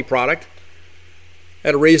quality product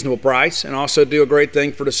at a reasonable price and also do a great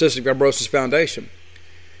thing for the Cystic Fibrosis Foundation.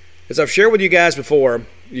 As I've shared with you guys before,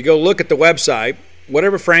 you go look at the website,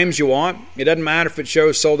 whatever frames you want, it doesn't matter if it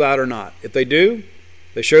shows sold out or not. If they do,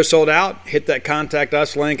 they show sold out, hit that contact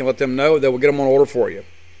us link and let them know. They will get them on order for you.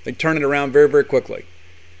 They turn it around very, very quickly.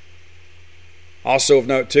 Also of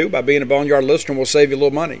note, too, by being a Boneyard listener, we'll save you a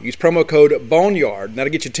little money. Use promo code BONEYARD.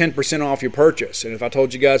 That'll get you 10% off your purchase. And if I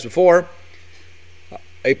told you guys before,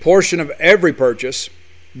 a portion of every purchase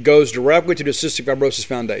goes directly to the Cystic Fibrosis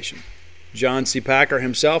Foundation. John C. Packer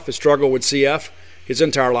himself has struggled with CF his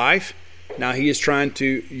entire life. Now he is trying to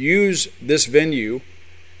use this venue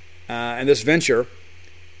and this venture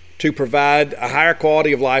to provide a higher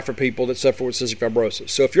quality of life for people that suffer with cystic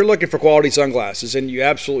fibrosis. So if you're looking for quality sunglasses, and you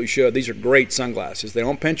absolutely should, these are great sunglasses. They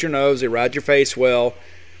don't pinch your nose. They ride your face well.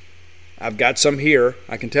 I've got some here.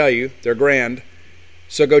 I can tell you. They're grand.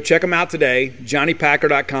 So go check them out today.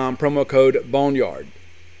 JohnnyPacker.com, promo code BONEYARD.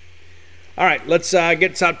 All right, let's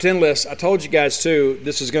get top 10 lists. I told you guys, too,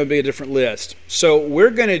 this is going to be a different list. So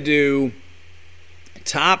we're going to do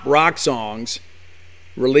top rock songs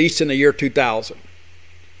released in the year 2000.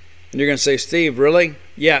 And you're going to say, Steve, really?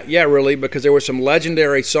 Yeah, really, because there were some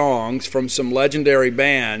legendary songs from some legendary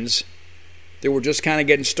bands that were just kind of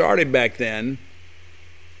getting started back then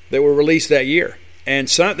that were released that year. And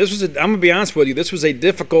I'm going to be honest with you, this was a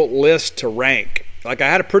difficult list to rank. Like, I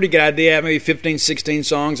had a pretty good idea, maybe 15, 16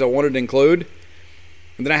 songs I wanted to include.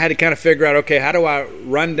 And then I had to kind of figure out, okay, how do I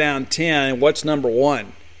run down 10 and what's number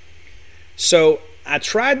one? So I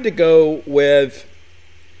tried to go with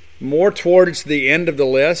more towards the end of the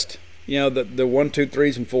list, the 1, 2,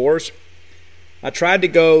 3s, and 4s. I tried to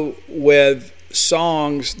go with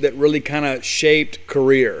songs that really kind of shaped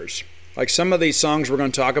careers. Like some of these songs we're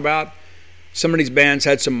going to talk about, some of these bands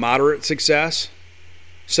had some moderate success.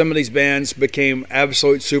 Some of these bands became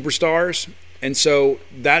absolute superstars. And so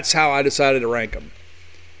that's how I decided to rank them.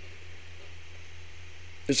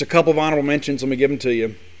 There's a couple of honorable mentions. Let me give them to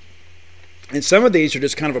you. And some of these are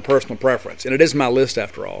just kind of a personal preference. And it is my list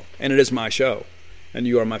after all. And it is my show. And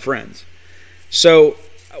you are my friends. So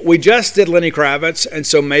we just did Lenny Kravitz. And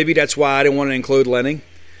so maybe that's why I didn't want to include Lenny.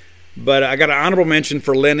 But I got an honorable mention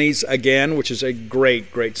for Lenny's Again, which is a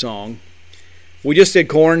great, great song. We just did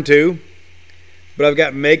Korn too. But I've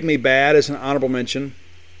got Make Me Bad as an honorable mention.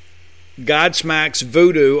 Godsmack's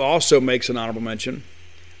Voodoo also makes an honorable mention.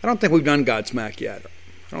 I don't think we've done Godsmack yet.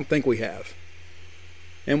 I don't think we have.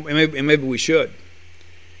 And maybe we should.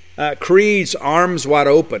 Creed's Arms Wide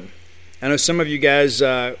Open. I know some of you guys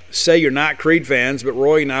say you're not Creed fans, but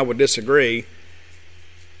Roy and I would disagree.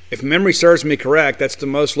 If memory serves me correct, that's the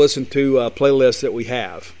most listened to playlist that we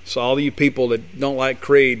have. So all of you people that don't like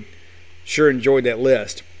Creed sure enjoyed that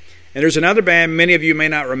list. And there's another band many of you may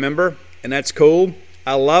not remember, and that's cool.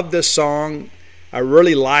 I love this song. I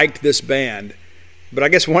really liked this band. But I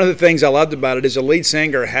guess one of the things I loved about it is the lead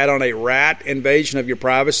singer had on a Rat Invasion of Your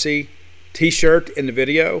Privacy t-shirt in the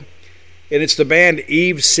video. And it's the band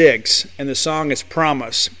Eve 6, and the song is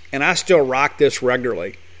Promise. And I still rock this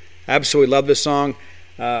regularly. I absolutely love this song.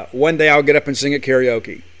 One day I'll get up and sing it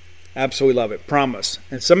karaoke. Absolutely love it. Promise.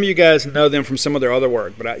 And some of you guys know them from some of their other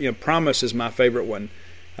work, but Promise is my favorite one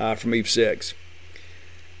from Eve 6.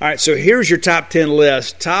 All right, so here's your top 10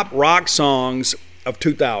 list. Top rock songs of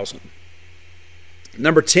 2000.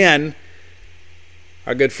 Number 10,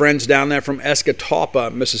 our good friends down there from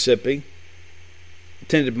Escatawpa, Mississippi.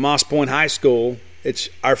 Attended Moss Point High School. It's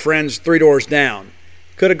our friends 3 Doors Down.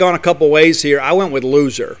 Could have gone a couple ways here. I went with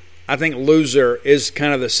Loser. I think Loser is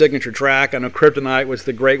kind of the signature track. I know Kryptonite was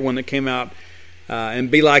the great one that came out. And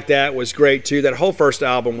Be Like That was great too. That whole first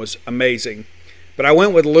album was amazing. But I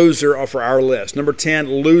went with Loser for our list. Number 10,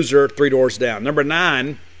 Loser, 3 Doors Down. Number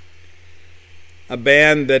 9, a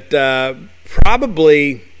band that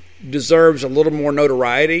probably deserves a little more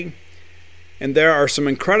notoriety. And there are some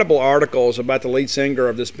incredible articles about the lead singer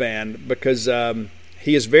of this band because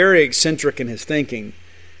he is very eccentric in his thinking.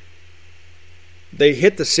 They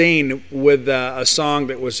hit the scene with a song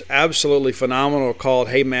that was absolutely phenomenal called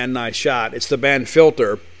Hey Man, Nice Shot. It's the band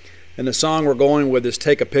Filter, and the song we're going with is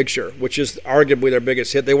Take a Picture, which is arguably their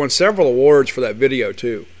biggest hit. They won several awards for that video,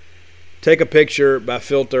 too. Take a Picture by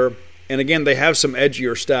Filter, and again, they have some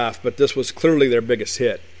edgier stuff, but this was clearly their biggest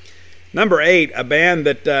hit. Number 8, a band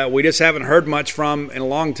that we just haven't heard much from in a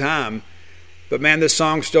long time, but man, this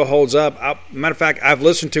song still holds up. Matter of fact, I've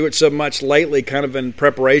listened to it so much lately, kind of in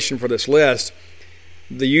preparation for this list.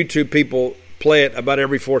 The YouTube people play it about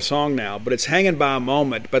every fourth song now, but it's Hanging by a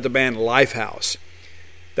Moment by the band Lifehouse.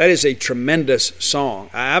 That is a tremendous song.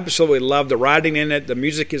 I absolutely love the writing in it. The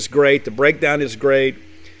music is great. The breakdown is great.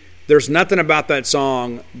 There's nothing about that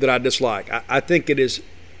song that I dislike. I think it is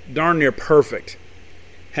darn near perfect.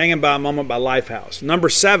 Hanging by a Moment by Lifehouse. Number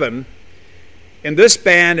 7, and this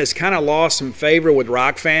band has kind of lost some favor with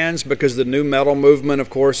rock fans because the new metal movement, of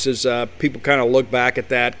course, is people kind of look back at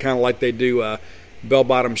that kind of like they do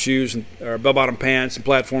bell-bottom shoes or bell-bottom pants and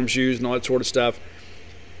platform shoes and all that sort of stuff.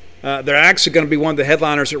 They're actually going to be one of the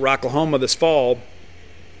headliners at Rocklahoma this fall.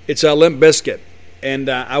 It's Limp Bizkit, and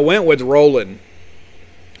I went with Rollin',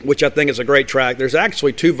 which I think is a great track. There's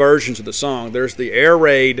actually 2 versions of the song. There's the Air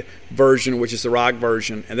Raid version, which is the rock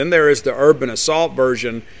version, and then there is the Urban Assault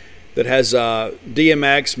version that has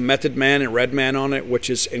DMX, Method Man, and Redman on it,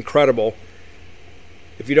 which is incredible.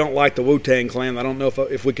 If you don't like the Wu-Tang Clan, I don't know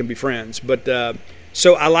if we can be friends. But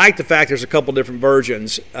so I like the fact there's a couple different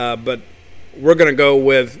versions, but we're going to go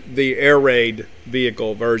with the Air Raid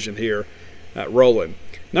vehicle version here, Rollin'.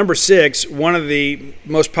 Number 6, one of the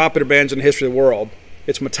most popular bands in the history of the world.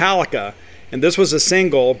 It's Metallica, and this was a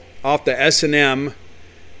single off the S&M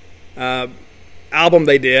album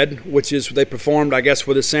they did, which is they performed, I guess,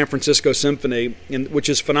 with the San Francisco Symphony, which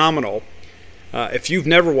is phenomenal. If you've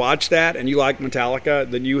never watched that and you like Metallica,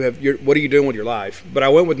 then what are you doing with your life? But I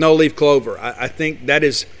went with No Leaf Clover. I think that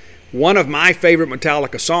is one of my favorite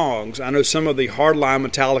Metallica songs. I know some of the hardline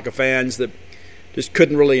Metallica fans that just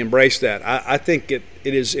couldn't really embrace that. I think it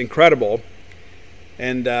is incredible.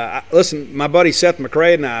 And listen, my buddy Seth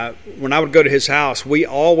McRae and I, when I would go to his house, we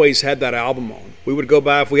always had that album on. We would go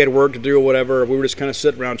by if we had work to do or whatever. We were just kind of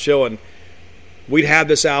sitting around chilling. We'd have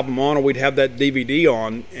this album on or we'd have that DVD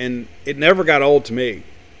on, and it never got old to me.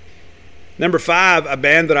 Number 5, a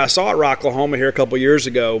band that I saw at Rocklahoma here a couple years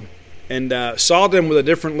ago, and saw them with a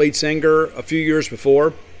different lead singer a few years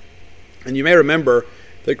before. And you may remember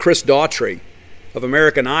that Chris Daughtry of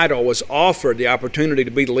American Idol was offered the opportunity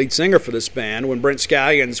to be the lead singer for this band when Brent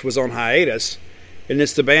Scallions was on hiatus, and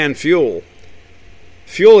it's the band Fuel.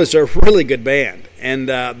 Fuel is a really good band, and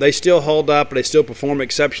they still hold up, and they still perform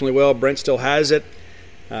exceptionally well. Brent still has it,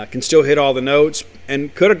 can still hit all the notes,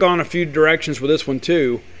 and could have gone a few directions with this one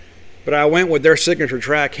too, but I went with their signature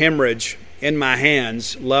track, Hemorrhage, In My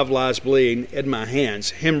Hands, Love Lies Bleeding, In My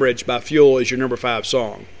Hands. Hemorrhage by Fuel is your number 5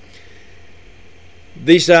 song.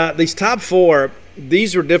 These top 4,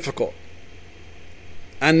 these were difficult.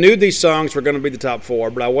 I knew these songs were going to be the top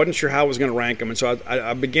 4, but I wasn't sure how I was going to rank them. And so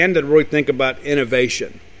I began to really think about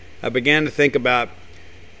innovation. I began to think about,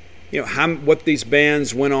 what these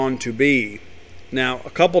bands went on to be. Now,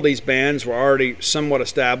 a couple of these bands were already somewhat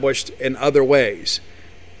established in other ways,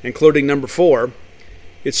 including number 4.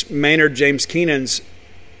 It's Maynard James Keenan's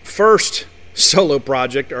first solo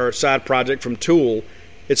project or side project from Tool.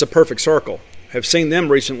 It's A Perfect Circle. Have seen them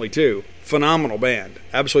recently too. Phenomenal band.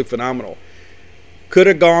 Absolutely phenomenal. Could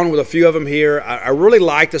have gone with a few of them here. I really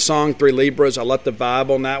like the song 3 Libras. I let the vibe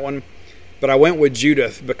on that one. But I went with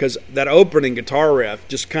Judith because that opening guitar riff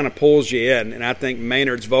just kind of pulls you in. And I think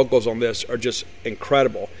Maynard's vocals on this are just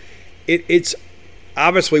incredible. It's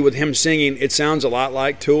obviously with him singing, it sounds a lot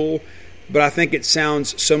like Tool. But I think it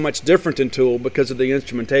sounds so much different than Tool because of the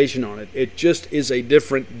instrumentation on it. It just is a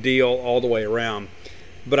different deal all the way around.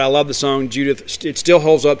 But I love the song Judith. It still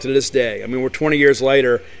holds up to this day. I mean, we're 20 years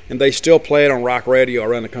later, and they still play it on rock radio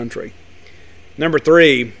around the country. Number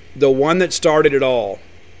 3, the one that started it all.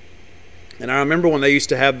 And I remember when they used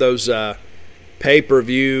to have those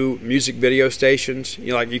pay-per-view music video stations.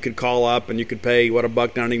 Like you could call up and you could pay,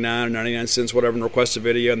 $1.99 or 99 cents, whatever, and request a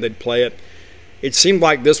video, and they'd play it. It seemed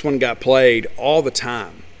like this one got played all the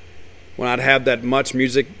time when I'd have that Much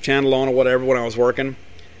Music channel on or whatever when I was working.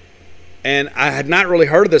 And I had not really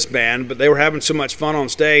heard of this band, but they were having so much fun on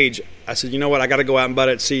stage. I said, you know what, I got to go out and buy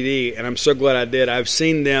that CD, and I'm so glad I did. I've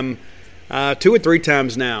seen them 2 or 3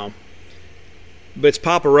 times now. But it's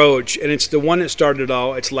Papa Roach, and it's the one that started it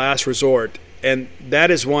all. It's Last Resort. And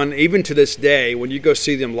that is one, even to this day, when you go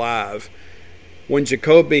see them live, when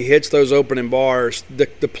Jacoby hits those opening bars, the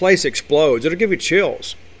place explodes. It'll give you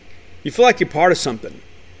chills. You feel like you're part of something.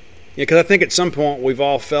 Because I think at some point we've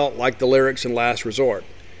all felt like the lyrics in Last Resort.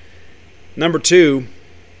 Number two,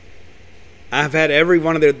 I've had every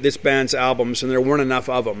one of this band's albums, and there weren't enough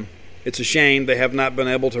of them. It's a shame they have not been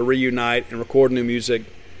able to reunite and record new music.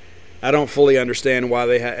 I don't fully understand why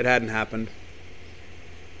it hadn't happened.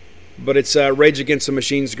 But it's Rage Against the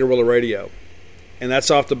Machine's Guerrilla Radio. And that's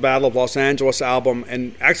off the Battle of Los Angeles album.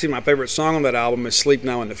 And actually my favorite song on that album is Sleep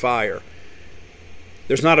Now in the Fire.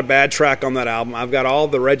 There's not a bad track on that album. I've got all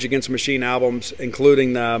the Rage Against the Machine albums,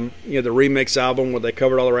 including the remix album where they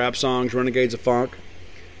covered all the rap songs, Renegades of Funk.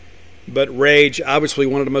 But Rage, obviously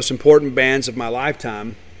one of the most important bands of my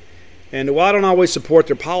lifetime. And while I don't always support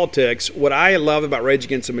their politics, what I love about Rage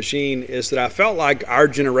Against the Machine is that I felt like our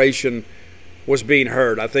generation was being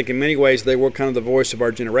heard. I think in many ways they were kind of the voice of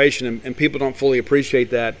our generation, and people don't fully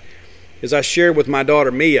appreciate that. As I shared with my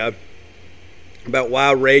daughter Mia about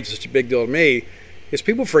why Rage is such a big deal to me, is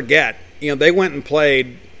people forget, they went and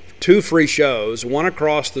played 2 free shows, one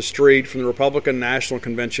across the street from the Republican National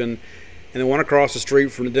Convention and then one across the street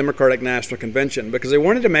from the Democratic National Convention, because they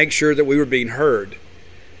wanted to make sure that we were being heard.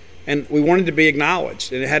 And we wanted to be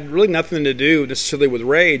acknowledged. And it had really nothing to do necessarily with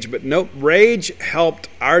Rage, but no, Rage helped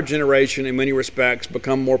our generation in many respects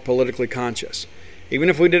become more politically conscious. Even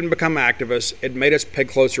if we didn't become activists, it made us pay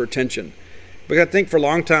closer attention. Because I think for a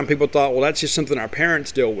long time people thought, well, that's just something our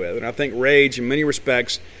parents deal with. And I think Rage, in many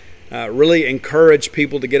respects, really encouraged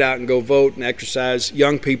people to get out and go vote and exercise,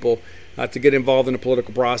 young people to get involved in the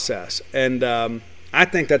political process. And I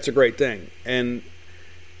think that's a great thing. And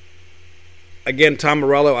again, Tom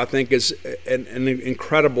Morello, I think, is an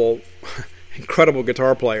incredible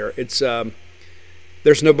guitar player. It's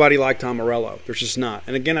there's nobody like Tom Morello. There's just not.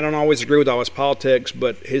 And again, I don't always agree with all his politics,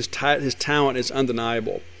 but his talent is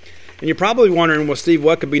undeniable. And you're probably wondering, well, Steve,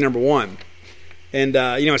 what could be number one? And,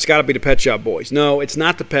 it's got to be the Pet Shop Boys. No, it's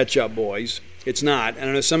not the Pet Shop Boys. It's not. And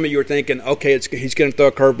I know some of you are thinking, okay, he's going to throw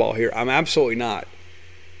a curveball here. I'm absolutely not.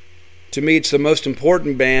 To me, it's the most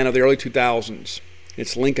important band of the early 2000s.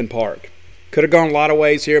 It's Linkin Park. Could have gone a lot of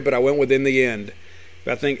ways here, but I went with In the End.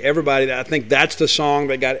 But I think that's the song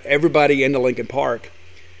that got everybody into Linkin Park.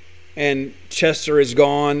 And Chester is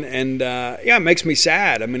gone, and it makes me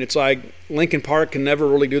sad. I mean, it's like Linkin Park can never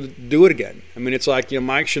really do it again. I mean, it's like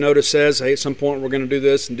Mike Shinoda says, hey, at some point we're going to do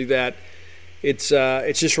this and do that. It's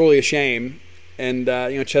just really a shame. And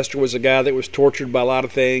Chester was a guy that was tortured by a lot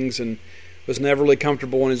of things and was never really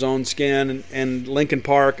comfortable in his own skin. And Linkin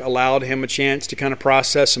Park allowed him a chance to kind of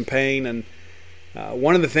process some pain. And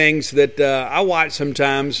one of the things that I watch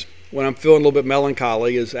sometimes when I'm feeling a little bit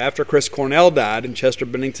melancholy is after Chris Cornell died, and Chester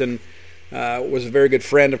Bennington was a very good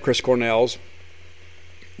friend of Chris Cornell's.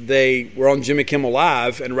 They were on Jimmy Kimmel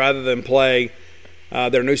Live, and rather than play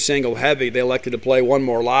their new single, Heavy, they elected to play One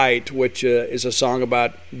More Light, which is a song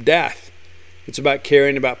about death. It's about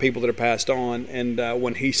caring about people that are passed on. And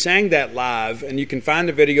when he sang that live, and you can find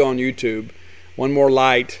the video on YouTube, One More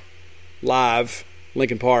Light, live,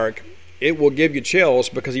 Linkin Park, it will give you chills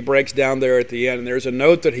because he breaks down there at the end. And there's a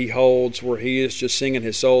note that he holds where he is just singing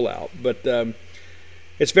his soul out. But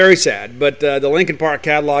it's very sad. But the Linkin Park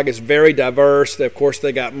catalog is very diverse. Of course,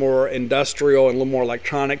 they got more industrial and a little more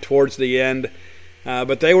electronic towards the end.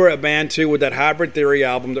 But they were a band, too, with that Hybrid Theory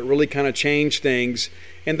album that really kind of changed things.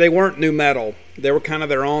 And they weren't nu metal. They were kind of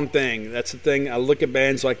their own thing. That's the thing. I look at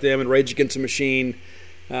bands like them and Rage Against the Machine,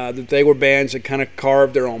 that they were bands that kind of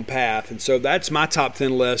carved their own path. And so that's my top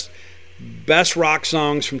 10 list. Best rock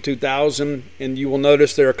songs from 2000, and you will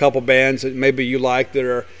notice there are a couple bands that maybe you like that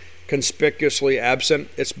are conspicuously absent.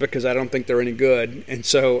 It's because I don't think they're any good, and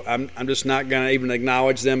so I'm just not going to even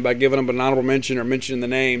acknowledge them by giving them an honorable mention or mentioning the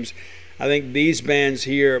names. I think these bands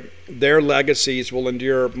here, their legacies will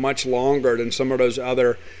endure much longer than some of those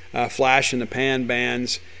other flash-in-the-pan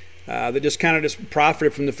bands that just kind of just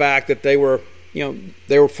profited from the fact that they were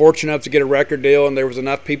fortunate enough to get a record deal, and there was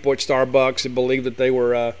enough people at Starbucks that believed that they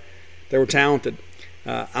were talented.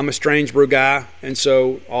 I'm a Strange Brew guy, and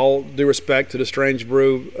so all due respect to the Strange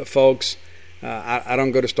Brew folks, I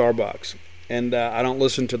don't go to Starbucks, and I don't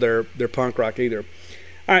listen to their punk rock either.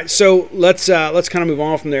 All right, so let's kind of move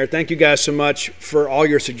on from there. Thank you guys so much for all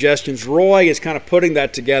your suggestions. Roy is kind of putting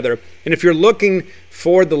that together, and if you're looking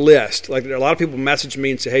for the list, like a lot of people message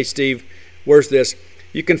me and say, "Hey, Steve, where's this?"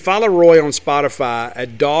 You can follow Roy on Spotify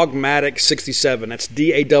at Dogmatic67. That's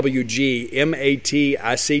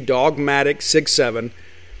DAWGMATIC, Dogmatic67.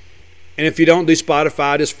 And if you don't do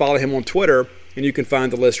Spotify, just follow him on Twitter, and you can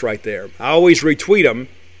find the list right there. I always retweet them,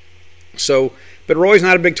 So, but Roy's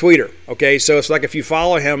not a big tweeter, okay? So it's like if you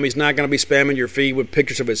follow him, he's not going to be spamming your feed with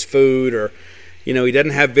pictures of his food, or, he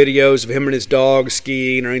doesn't have videos of him and his dog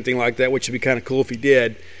skiing or anything like that, which would be kind of cool if he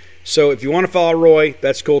did. So if you want to follow Roy,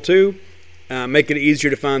 that's cool too. Make it easier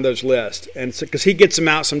to find those lists, and because he gets them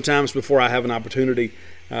out sometimes before I have an opportunity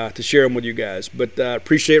to share them with you guys. But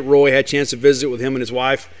appreciate Roy. Had a chance to visit with him and his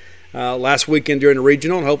wife last weekend during the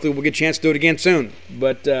regional, and hopefully we'll get a chance to do it again soon.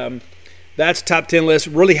 But that's top 10 list.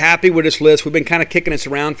 Really happy with this list. We've been kind of kicking this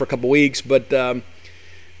around for a couple weeks, but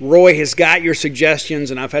Roy has got your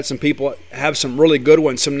suggestions, and I've had some people have some really good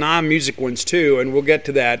ones, some non-music ones too, and we'll get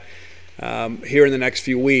to that here in the next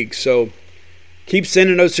few weeks. So keep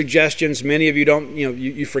sending those suggestions. Many of you don't,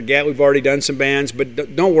 you forget we've already done some bands,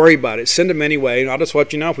 but don't worry about it. Send them anyway, and I'll just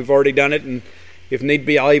let you know if we've already done it, and if need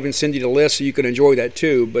be, I'll even send you the list so you can enjoy that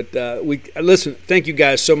too. But listen, thank you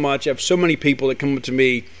guys so much. I have so many people that come up to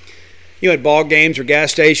me, at ball games or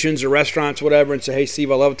gas stations or restaurants, whatever, and say, "Hey,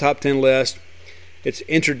 Steve, I love a top 10 list." It's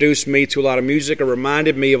introduced me to a lot of music, or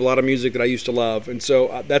reminded me of a lot of music that I used to love, and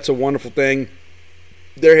so that's a wonderful thing.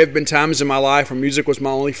 There have been times in my life when music was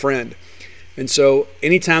my only friend, and so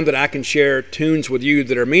anytime that I can share tunes with you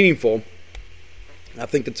that are meaningful, I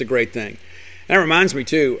think that's a great thing. And that reminds me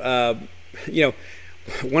too,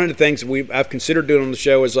 one of the things I've considered doing on the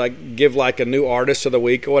show is give a new artist of the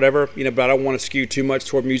week or whatever, but I don't want to skew too much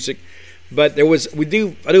toward music. But I do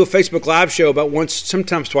a Facebook Live show about once,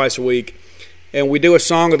 sometimes twice a week, and we do a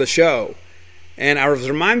song of the show. And I was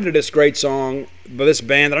reminded of this great song by this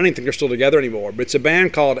band. I don't even think they're still together anymore, but it's a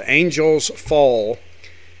band called Angels Fall.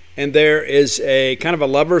 And there is a kind of a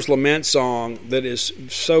lover's lament song that is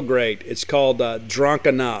so great. It's called Drunk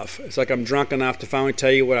Enough. It's like I'm drunk enough to finally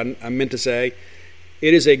tell you what I meant to say.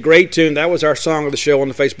 It is a great tune. That was our song of the show on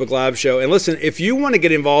the Facebook Live show. And listen, if you want to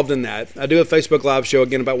get involved in that, I do a Facebook Live show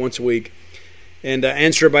again about once a week and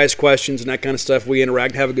answer everybody's questions and that kind of stuff. We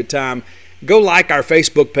interact, have a good time. Go like our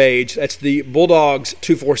Facebook page. That's the Bulldogs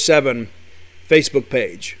 247 Facebook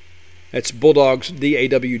page. That's Bulldogs,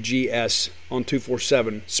 DAWGS, on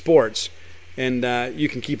 247 Sports. And you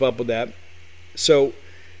can keep up with that. So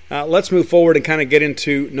let's move forward and kind of get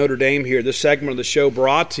into Notre Dame here. This segment of the show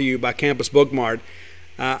brought to you by Campus Bookmart.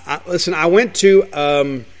 I went to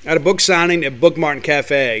at a book signing at Book Mart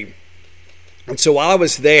Cafe. And so while I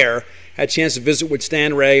was there, I had a chance to visit with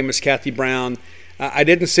Stan Ray and Miss Kathy Brown. I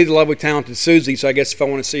didn't see the lovely, talented Susie, so I guess if I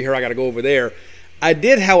want to see her, I got to go over there. I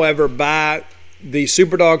did, however, buy the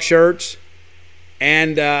Superdog shirts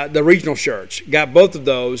and the regional shirts. Got both of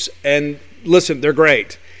those, and listen, they're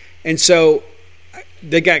great. And so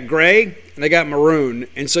they got gray and they got maroon,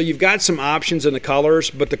 and so you've got some options in the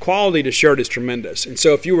colors, but the quality of the shirt is tremendous. And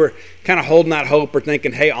so if you were kind of holding out hope or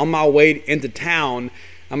thinking, hey, on my way into town,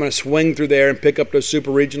 I'm going to swing through there and pick up those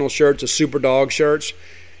super regional shirts, the Superdog shirts,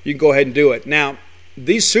 you can go ahead and do it. Now,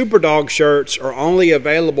 these Superdog shirts are only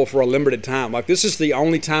available for a limited time. This is the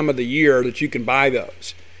only time of the year that you can buy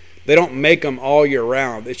those. They don't make them all year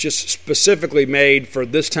round. It's just specifically made for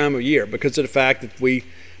this time of year because of the fact that we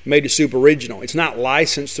made a super regional. It's not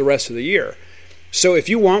licensed the rest of the year. So if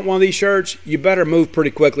you want one of these shirts, you better move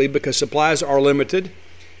pretty quickly because supplies are limited.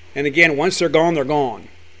 And again, once they're gone, they're gone.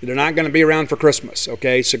 They're not going to be around for Christmas,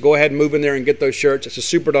 okay? So go ahead and move in there and get those shirts. It's the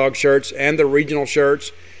Superdog shirts and the regional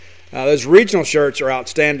shirts. Those regional shirts are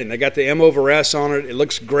outstanding. They got the M over S on it. It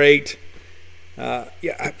looks great. I'm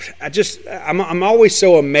always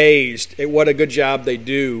so amazed at what a good job they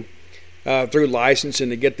do through licensing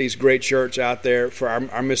to get these great shirts out there for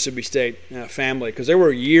our Mississippi State family. Because there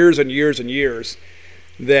were years and years and years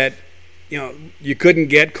that you couldn't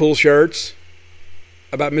get cool shirts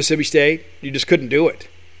about Mississippi State. You just couldn't do it.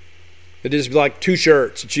 It'd just be like 2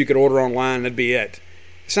 shirts that you could order online and that'd be it.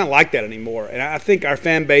 It's not like that anymore. And I think our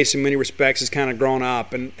fan base in many respects has kind of grown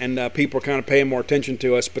up and people are kind of paying more attention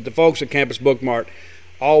to us. But the folks at Campus Bookmart,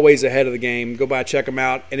 always ahead of the game. Go by, check them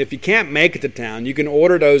out. And if you can't make it to town, you can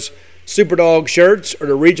order those Superdog shirts or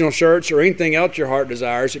the regional shirts or anything else your heart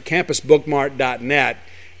desires at campusbookmart.net.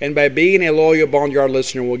 And by being a loyal Boneyard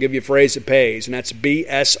listener, we'll give you a phrase that pays, and that's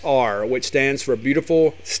BSR, which stands for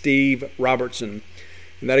Beautiful Steve Robertson.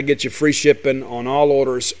 And that'll get you free shipping on all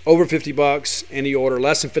orders over $50. Any order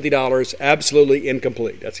less than $50, absolutely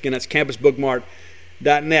incomplete. That's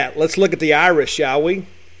campusbookmart.net. Let's look at the Irish, shall we?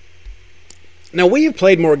 Now, we have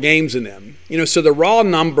played more games than them, so the raw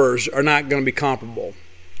numbers are not going to be comparable.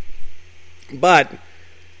 But,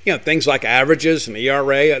 things like averages and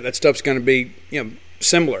ERA, that stuff's going to be,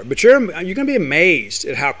 similar. But you're going to be amazed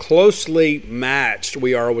at how closely matched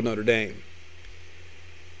we are with Notre Dame.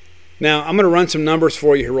 Now, I'm going to run some numbers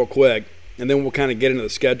for you here real quick, and then we'll kind of get into the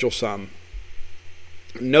schedule some.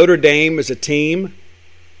 Notre Dame as a team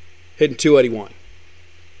hitting 281.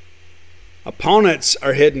 Opponents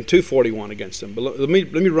are hitting 241 against them. But let me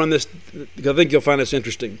run this because I think you'll find this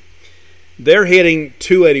interesting. They're hitting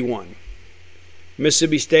 281.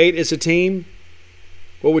 Mississippi State is a team.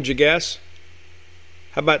 What would you guess?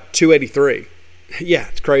 How about 283? Yeah,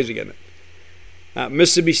 it's crazy, isn't it?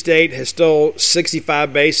 Mississippi State has stole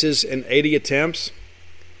 65 bases in 80 attempts.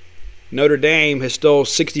 Notre Dame has stole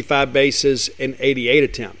 65 bases in 88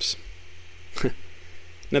 attempts.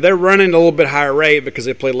 Now, they're running a little bit higher rate because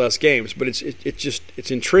they play less games, but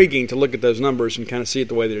it's intriguing to look at those numbers and kind of see it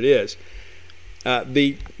the way that it is.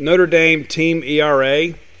 The Notre Dame team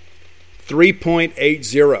ERA,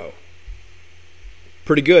 3.80.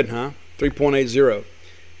 Pretty good, huh? 3.80.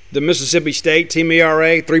 The Mississippi State team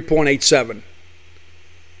ERA, 3.87.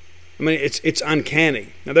 I mean, it's uncanny.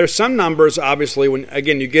 Now, there's some numbers, obviously, when,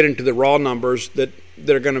 again, you get into the raw numbers that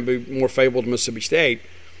are going to be more favorable to Mississippi State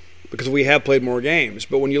because we have played more games.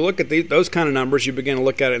 But when you look at those kind of numbers, you begin to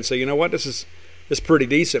look at it and say, you know what, this is pretty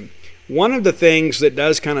decent. One of the things that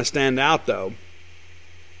does kind of stand out, though,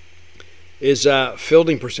 is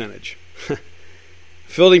fielding percentage.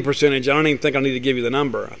 Fielding percentage, I don't even think I need to give you the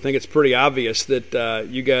number. I think it's pretty obvious that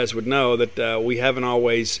you guys would know that we haven't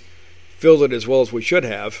always fielded as well as we should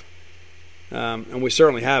have. And we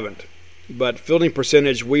certainly haven't. But fielding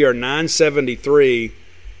percentage, we are 973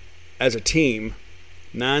 as a team,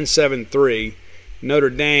 973. Notre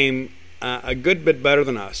Dame, a good bit better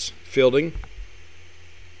than us. Fielding,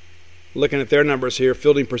 looking at their numbers here,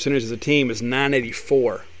 fielding percentage as a team is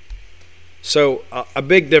 984. So a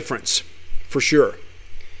big difference for sure.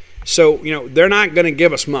 So, they're not going to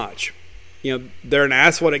give us much. They're an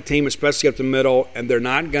athletic team, especially up the middle, and they're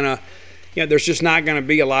not going to there's just not going to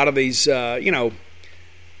be a lot of these,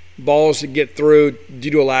 balls that get through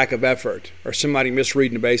due to a lack of effort or somebody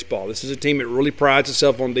misreading the baseball. This is a team that really prides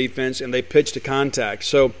itself on defense, and they pitch to contact.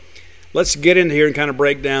 So let's get into here and kind of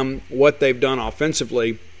break down what they've done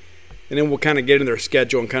offensively, and then we'll kind of get into their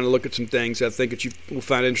schedule and kind of look at some things I think that you will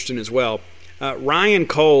find interesting as well. Ryan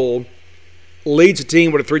Cole leads the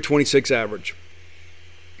team with a 326 average,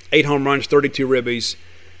 8 home runs, 32 ribbies.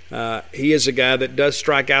 He is a guy that does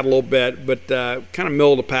strike out a little bit, but kind of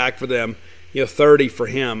middle of the pack for them. 30 for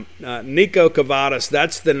him. Nico Cavadas,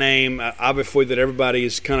 that's the name, obviously, that everybody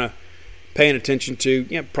is kind of paying attention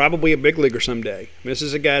to. Probably a big leaguer someday. I mean, this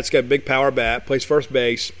is a guy that's got a big power bat, plays first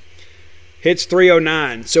base, hits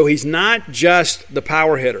 309. So he's not just the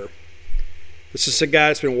power hitter. This is a guy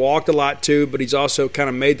that's been walked a lot too, but he's also kind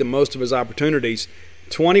of made the most of his opportunities.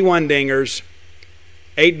 21 dingers,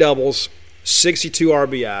 8 doubles, 62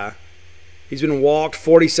 RBI. He's been walked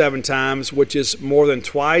 47 times, which is more than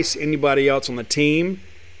twice anybody else on the team.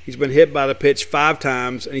 He's been hit by the pitch 5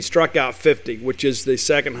 times, and he struck out 50, which is the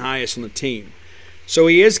second highest on the team. So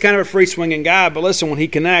he is kind of a free-swinging guy, but listen, when he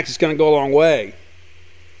connects, it's going to go a long way.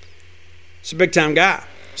 It's a big-time guy.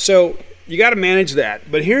 So you got to manage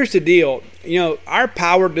that. But here's the deal. Our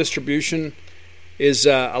power distribution is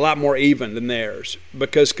a lot more even than theirs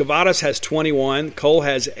because Cavadas has 21, Cole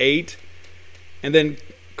has 8, and then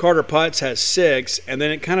Carter Putz has 6, and then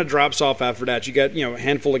it kind of drops off after that. You got, a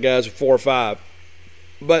handful of guys with 4 or 5.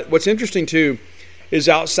 But what's interesting, too, is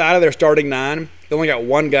outside of their starting 9, they only got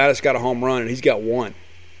one guy that's got a home run, and he's got 1.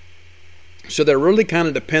 So they're really kind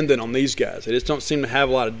of dependent on these guys. They just don't seem to have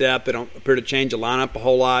a lot of depth. They don't appear to change the lineup a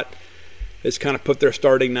whole lot. They just kind of put their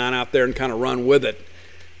starting 9 out there and kind of run with it.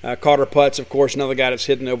 Carter Putz, of course, another guy that's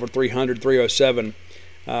hitting over 300, 307,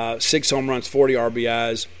 6 home runs, 40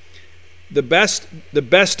 RBIs. The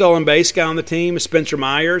best stolen base guy on the team is Spencer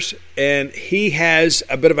Myers, and he has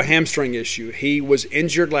a bit of a hamstring issue. He was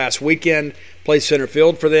injured last weekend, played center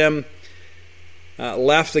field for them,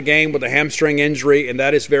 left the game with a hamstring injury, and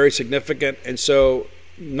that is very significant. And so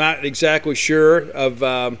not exactly sure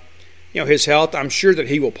of his health. I'm sure that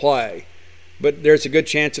he will play, but there's a good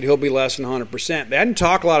chance that he'll be less than 100%. They hadn't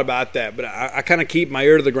talked a lot about that, but I kind of keep my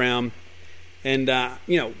ear to the ground. And,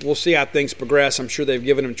 we'll see how things progress. I'm sure they've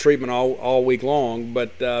given him treatment all week long,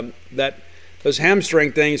 but those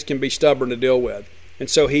hamstring things can be stubborn to deal with. And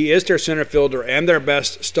so he is their center fielder and their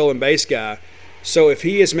best stolen base guy. So if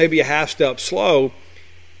he is maybe a half step slow,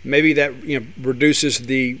 maybe that reduces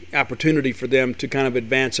the opportunity for them to kind of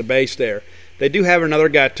advance a base there. They do have another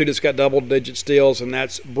guy, too, that's got double-digit steals, and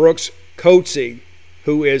that's Brooks Coatsy,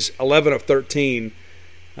 who is 11 of 13.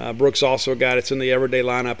 Brooks, also a guy that's in the everyday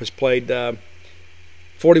lineup, has played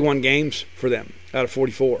 41 games for them out of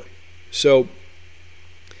 44. So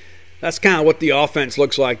that's kind of what the offense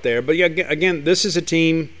looks like there. But, again, this is a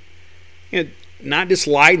team, not just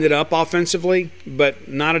lighten it up offensively, but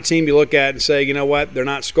not a team you look at and say, you know what, they're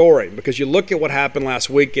not scoring. Because you look at what happened last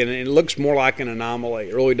weekend, and it looks more like an anomaly.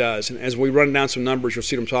 It really does. And as we run down some numbers, you'll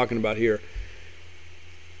see what I'm talking about here.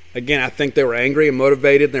 Again, I think they were angry and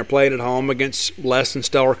motivated, and they're playing at home against less than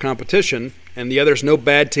stellar competition. And there's no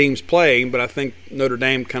bad teams playing, but I think Notre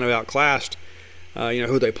Dame kind of outclassed,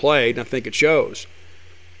 who they played, and I think it shows.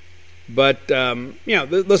 But,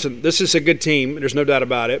 listen, this is a good team. There's no doubt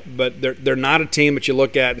about it. But they're not a team that you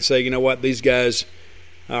look at and say, you know what, these guys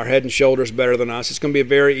are head and shoulders better than us. It's going to be a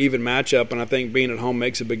very even matchup, and I think being at home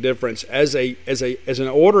makes a big difference. As an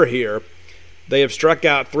order here, they have struck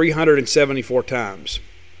out 374 times.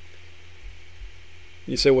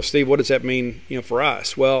 You say, well, Steve, what does that mean, for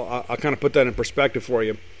us? Well, I'll kind of put that in perspective for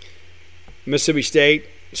you. Mississippi State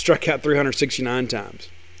struck out 369 times.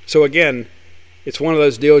 So, again, it's one of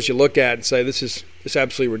those deals you look at and say, this is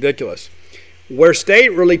absolutely ridiculous. Where State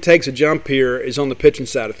really takes a jump here is on the pitching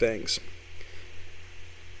side of things.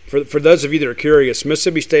 For those of you that are curious,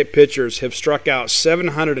 Mississippi State pitchers have struck out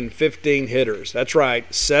 715 hitters. That's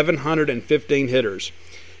right, 715 hitters.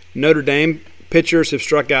 Notre Dame pitchers have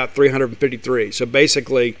struck out 353. So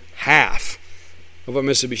basically half of what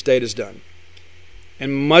Mississippi State has done.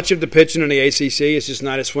 And much of the pitching in the ACC is just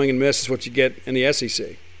not a swing and miss as what you get in the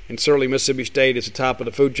SEC. And certainly Mississippi State is the top of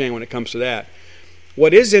the food chain when it comes to that.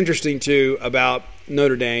 What is interesting, too, about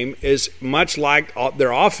Notre Dame is much like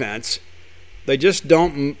their offense, they just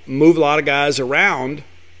don't move a lot of guys around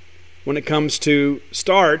when it comes to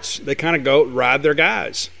starts. They kind of go ride their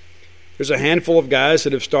guys. There's a handful of guys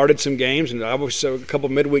that have started some games, and obviously a couple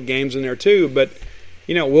of midweek games in there, too. But,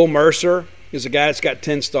 Will Mercer is a guy that's got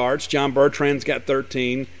 10 starts. John Bertrand's got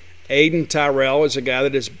 13. Aiden Tyrell is a guy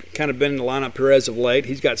that has kind of been in the lineup here as of late.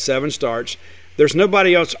 He's got 7 starts. There's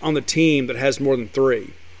nobody else on the team that has more than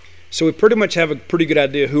 3. So we pretty much have a pretty good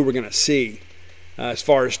idea who we're going to see as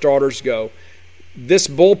far as starters go. This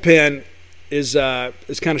bullpen is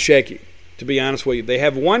kind of shaky, to be honest with you. They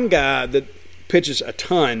have one guy that pitches a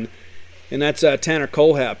ton, and that's Tanner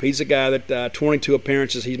Colehap. He's a guy that 22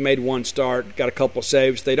 appearances, he's made 1 start, got a couple of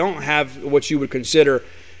saves. They don't have what you would consider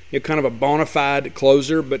kind of a bona fide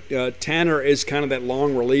closer, but Tanner is kind of that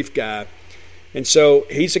long relief guy. And so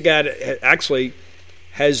he's a guy that actually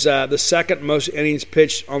has the second most innings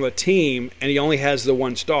pitched on the team, and he only has the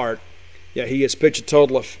 1 start. Yeah, he has pitched a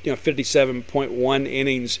total of 57.1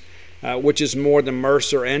 innings, which is more than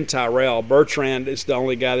Mercer and Tyrell. Bertrand is the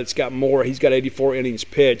only guy that's got more. He's got 84 innings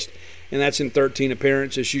pitched, and that's in 13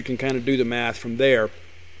 appearances. You can kind of do the math from there.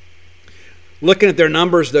 Looking at their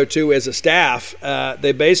numbers, though, too, as a staff,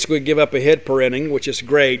 they basically give up a hit per inning, which is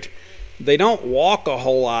great. They don't walk a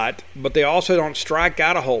whole lot, but they also don't strike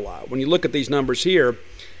out a whole lot. When you look at these numbers here,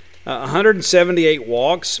 178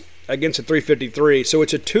 walks against a 353. So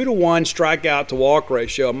it's a 2-to-1 strikeout to walk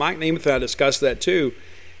ratio. Mike Nemeth and I discussed that, too.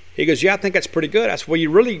 He goes, yeah, I think that's pretty good. I said, well,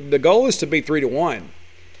 the goal is to be 3-to-1.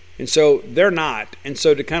 And so they're not. And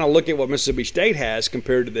so to kind of look at what Mississippi State has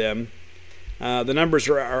compared to them, the numbers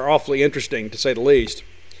are awfully interesting, to say the least.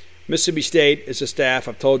 Mississippi State is a staff,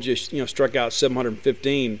 I've told you, struck out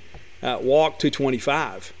 715, walked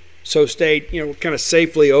 225. So State, kind of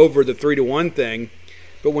safely over the 3-to-1 thing.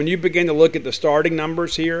 But when you begin to look at the starting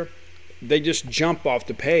numbers here, they just jump off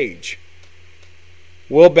the page.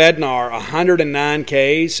 Will Bednar, 109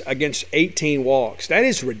 Ks against 18 walks. That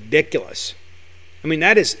is ridiculous. I mean,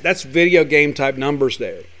 that's video game type numbers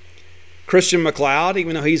there. Christian McLeod,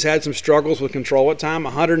 even though he's had some struggles with control at time,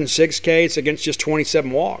 106 Ks against just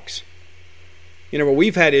 27 walks. Where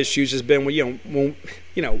we've had issues has been when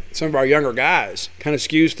some of our younger guys kind of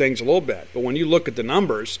skews things a little bit. But when you look at the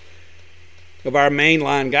numbers of our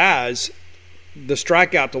mainline guys, the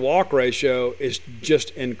strikeout to walk ratio is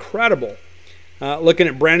just incredible. Looking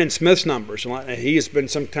at Brandon Smith's numbers, he has been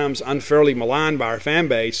sometimes unfairly maligned by our fan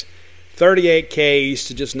base. 38 Ks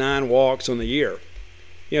to just 9 walks on the year.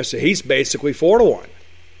 So he's basically 4-to-1.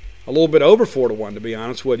 A little bit over 4-to-1, to be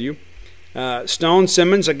honest with you. Stone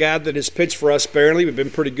Simmons, a guy that has pitched for us sparingly, we've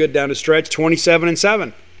been pretty good down the stretch,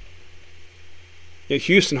 27-7.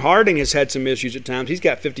 Houston Harding has had some issues at times. He's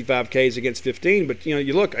got 55 Ks against 15, but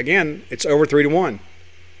you look, again, it's over 3-to-1.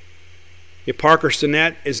 Parker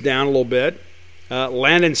Stinnett is down a little bit.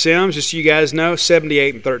 Landon Sims, just so you guys know,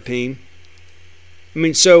 78-13. I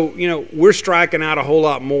mean, so, we're striking out a whole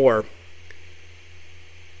lot more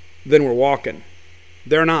than we're walking.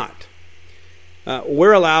 They're not.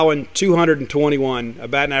 We're allowing 221, a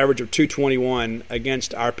batting average of 221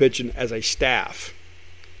 against our pitching as a staff.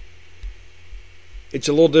 It's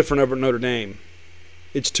a little different over at Notre Dame.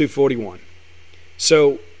 It's 241.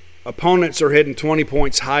 So opponents are hitting 20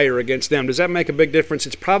 points higher against them. Does that make a big difference?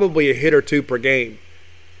 It's probably a hit or two per game.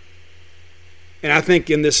 And I think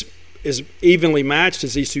in this, as evenly matched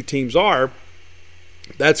as these two teams are,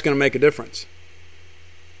 that's going to make a difference.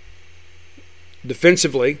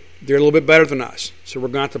 Defensively, they're a little bit better than us, so we're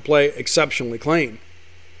going to have to play exceptionally clean.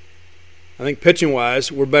 I think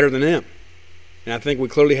pitching-wise, we're better than them. And I think we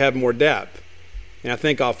clearly have more depth. And I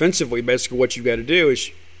think offensively, basically what you've got to do is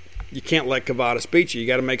you can't let Kavadas beat you. You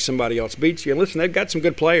got to make somebody else beat you. And listen, they've got some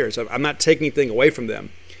good players. I'm not taking anything away from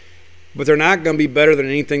them. But they're not going to be better than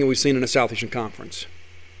anything that we've seen in the Southeastern Conference.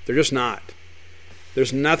 They're just not.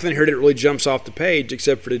 There's nothing here that really jumps off the page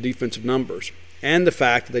except for the defensive numbers and the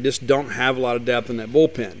fact that they just don't have a lot of depth in that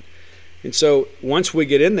bullpen. And so once we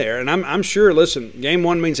get in there, and I'm sure, listen, game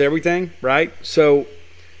one means everything, right? So,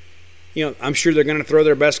 I'm sure they're going to throw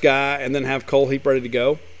their best guy and then have Cole Heap ready to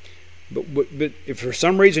go. But if for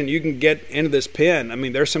some reason you can get into this pen, I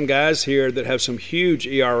mean, there's some guys here that have some huge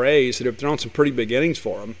ERAs that have thrown some pretty big innings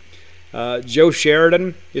for them. Joe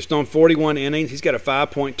Sheridan has thrown 41 innings. He's got a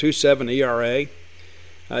 5.27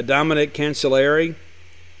 ERA. Dominic Cancelleri,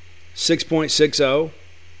 6.60.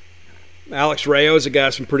 Alex Rayo's a guy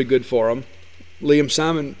that's been pretty good for him. Liam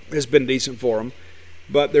Simon has been decent for him.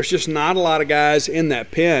 But there's just not a lot of guys in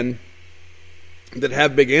that pen that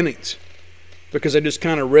have big innings because they just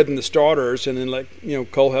kind of ridden the starters and then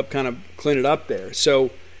Cole helped kind of clean it up there.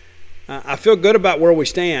 So I feel good about where we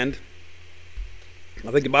stand.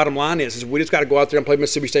 I think the bottom line is we just got to go out there and play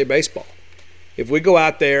Mississippi State baseball. If we go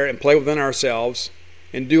out there and play within ourselves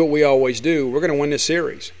and do what we always do, we're going to win this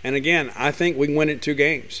series. And again, I think we can win it in 2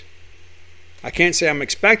 games. I can't say I'm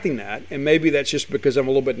expecting that, and maybe that's just because I'm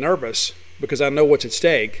a little bit nervous because I know what's at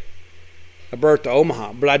stake. A berth to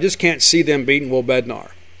Omaha. But I just can't see them beating Will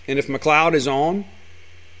Bednar. And if McLeod is on,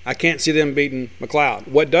 I can't see them beating McLeod.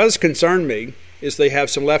 What does concern me is they have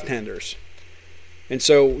some left-handers. And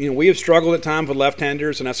so, we have struggled at times with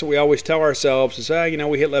left-handers, and that's what we always tell ourselves is,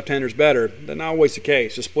 we hit left-handers better. That's not always the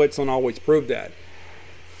case. The splits don't always prove that.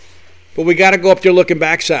 But we got to go up there looking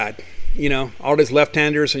backside. All these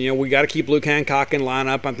left-handers, and, we got to keep Luke Hancock in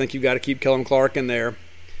lineup. I think you've got to keep Kellen Clark in there.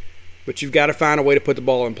 But you've got to find a way to put the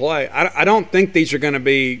ball in play. I don't think these are going to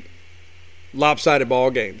be lopsided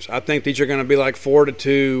ball games. I think these are going to be like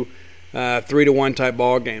 4-2, 3-1 type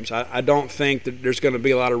ball games. I don't think that there's going to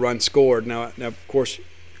be a lot of runs scored. Now, of course,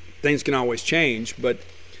 things can always change, but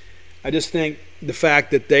I just think the fact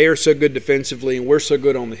that they are so good defensively and we're so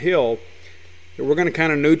good on the hill, that we're going to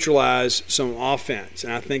kind of neutralize some offense,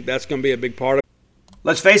 and I think that's going to be a big part of it.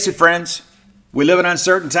 Let's face it, friends. We live in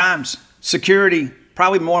uncertain times. Security,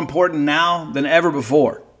 probably more important now than ever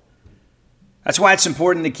before. That's why it's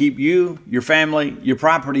important to keep you, your family, your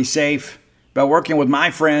property safe by working with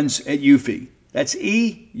my friends at Eufy. That's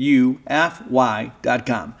EUFY.com.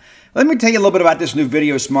 Let me tell you a little bit about this new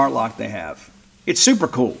video smart lock they have. It's super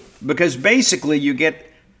cool because basically you get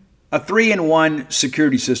a 3-in-1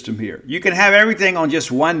 security system here. You can have everything on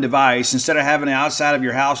just one device instead of having the outside of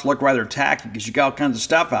your house look rather tacky because you got all kinds of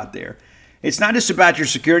stuff out there. It's not just about your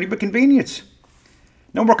security, but convenience.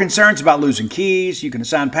 No more concerns about losing keys. You can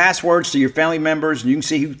assign passwords to your family members, and you can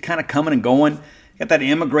see who's kind of coming and going. You got that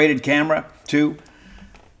immigrated camera, too.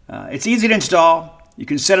 It's easy to install. You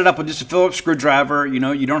can set it up with just a Phillips screwdriver. You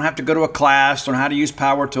don't have to go to a class on how to use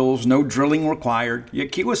power tools. No drilling required. You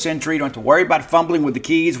get keyless entry. You don't have to worry about fumbling with the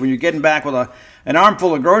keys when you're getting back with an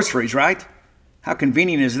armful of groceries, right? How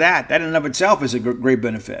convenient is that? That in and of itself is a great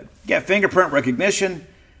benefit. You got fingerprint recognition.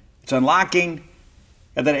 It's unlocking.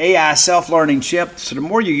 Got that AI self-learning chip. So the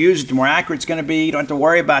more you use it, the more accurate it's going to be. You don't have to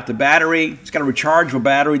worry about the battery. It's got a rechargeable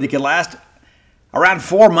battery that can last around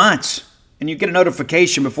 4 months. And you get a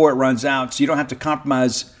notification before it runs out, so you don't have to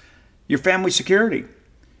compromise your family security.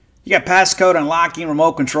 You got passcode unlocking,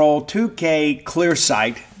 remote control, 2K clear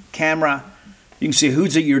sight camera. You can see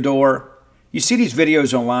who's at your door. You see these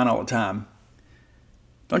videos online all the time.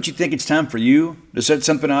 Don't you think it's time for you to set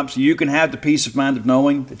something up so you can have the peace of mind of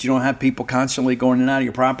knowing that you don't have people constantly going in and out of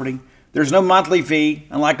your property? There's no monthly fee.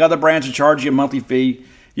 Unlike other brands that charge you a monthly fee,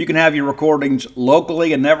 you can have your recordings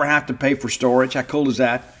locally and never have to pay for storage. How cool is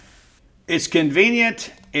that? It's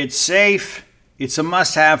convenient, it's safe, it's a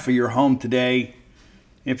must-have for your home today.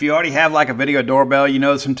 If you already have like a video doorbell,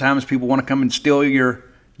 sometimes people want to come and steal your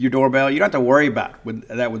doorbell. You don't have to worry about with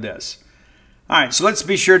this. All right, so let's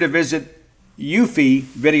be sure to visit Eufy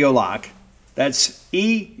Video Lock. That's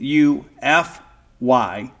EUFY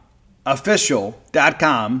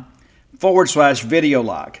official.com/video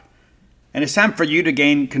lock. And it's time for you to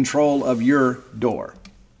gain control of your door.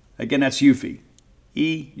 Again, that's Eufy.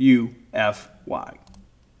 EUFY.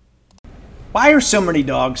 Why are so many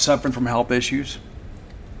dogs suffering from health issues?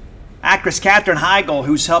 Actress Katherine Heigl,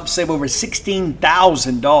 who's helped save over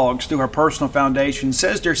 16,000 dogs through her personal foundation,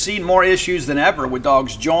 says they're seeing more issues than ever with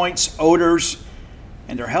dogs' joints, odors,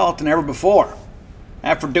 and their health than ever before.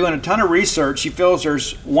 After doing a ton of research, she feels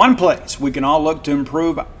there's one place we can all look to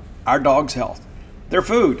improve our dog's health: their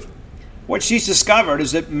food. What she's discovered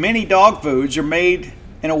is that many dog foods are made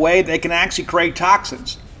in a way they can actually create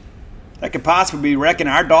toxins that could possibly be wrecking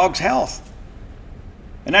our dog's health.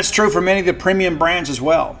 And that's true for many of the premium brands as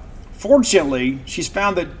well. Fortunately, she's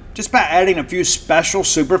found that just by adding a few special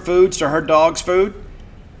superfoods to her dog's food,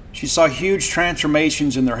 she saw huge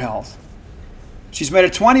transformations in their health. She's made a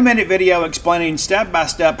 20-minute video explaining step by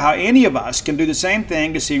step how any of us can do the same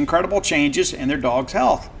thing to see incredible changes in their dog's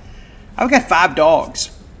health. I've got 5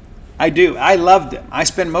 dogs. I do. I love them. I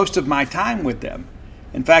spend most of my time with them.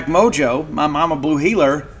 In fact, Mojo, my Mama Blue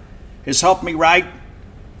Heeler, has helped me write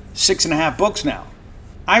 6.5 books now.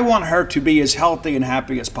 I want her to be as healthy and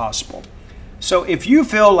happy as possible. So if you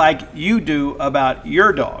feel like you do about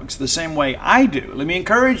your dogs the same way I do, let me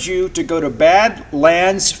encourage you to go to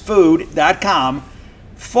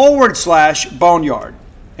badlandsfood.com/boneyard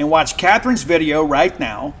and watch Catherine's video right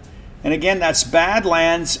now. And again, that's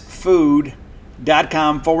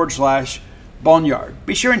badlandsfood.com/boneyard.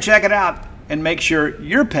 Be sure and check it out and make sure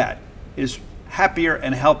your pet is happier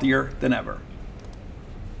and healthier than ever.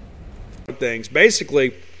 Things.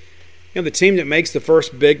 Basically, the team that makes the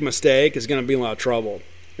first big mistake is going to be in a lot of trouble.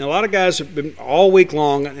 And a lot of guys have been all week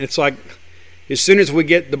long, and it's like as soon as we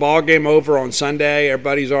get the ball game over on Sunday,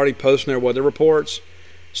 everybody's already posting their weather reports.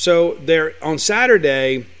 So there on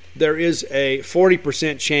Saturday, there is a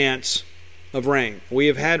 40% chance of rain. We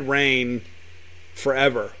have had rain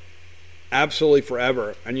forever, absolutely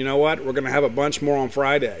forever. And you know what? We're going to have a bunch more on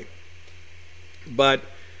Friday. But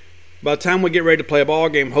by the time we get ready to play a ball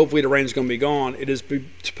game, hopefully the rain's going to be gone. It is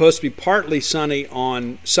supposed to be partly sunny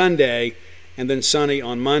on Sunday and then sunny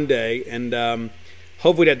on Monday, and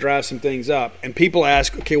hopefully that dries some things up. And people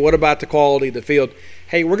ask, okay, what about the quality of the field?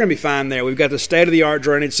 Hey, we're going to be fine there. We've got the state-of-the-art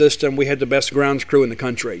drainage system. We had the best grounds crew in the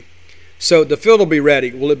country. So the field will be ready.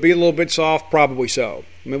 Will it be a little bit soft? Probably so.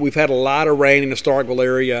 I mean, we've had a lot of rain in the Starkville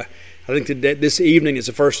area. I think that this evening is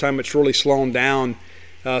the first time it's really slowing down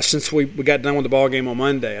since we got done with the ball game on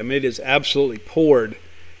Monday. I mean, it has absolutely poured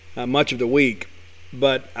much of the week.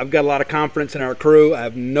 But I've got a lot of confidence in our crew. I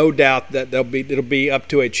have no doubt that it'll be up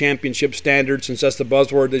to a championship standard, since that's the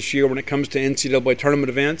buzzword this year when it comes to NCAA tournament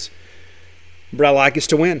events. But I like us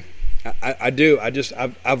to win. I do.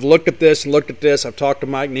 I've looked at this and looked at this. I've talked to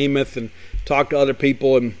Mike Nemeth and talked to other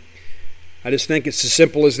people, and I just think it's as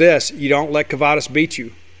simple as this. You don't let Cavadas beat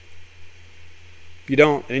you. You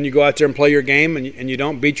don't, and you go out there and play your game, and you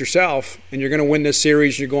don't beat yourself, and you're going to win this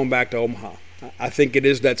series. You're going back to Omaha. I think it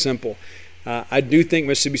is that simple. I do think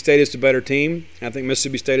Mississippi State is the better team. I think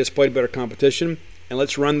Mississippi State has played better competition, and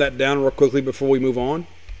let's run that down real quickly before we move on.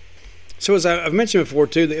 So as I've mentioned before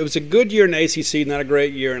too, it was a good year in the ACC, not a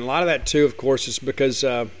great year, and a lot of that too, of course, is because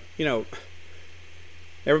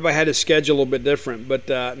everybody had his schedule a little bit different, but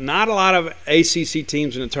not a lot of ACC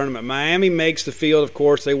teams in the tournament. Miami makes the field, of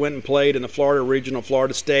course. They went and played in the Florida Regional.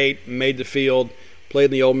 Florida State made the field, played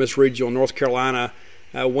in the Ole Miss Regional. North Carolina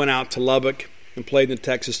went out to Lubbock and played in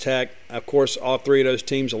Texas Tech. Of course, all 3 of those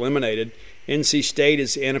teams eliminated. NC State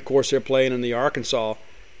is in. Of course, they're playing in the Arkansas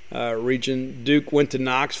region. Duke went to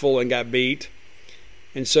Knoxville and got beat.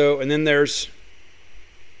 And then there's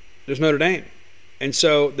Notre Dame. And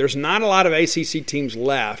so there's not a lot of ACC teams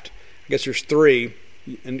left. I guess there's 3,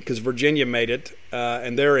 and because Virginia made it,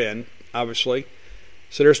 and they're in, obviously.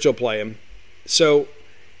 So they're still playing. So,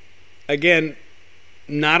 again,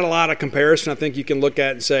 not a lot of comparison I think you can look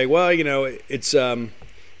at and say, well, it's kind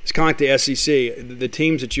of like the SEC. The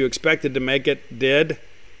teams that you expected to make it did.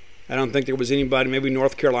 I don't think there was anybody. Maybe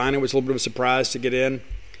North Carolina was a little bit of a surprise to get in.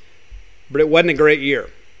 But it wasn't a great year.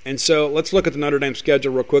 And so let's look at the Notre Dame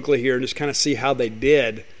schedule real quickly here and just kind of see how they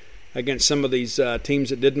did against some of these teams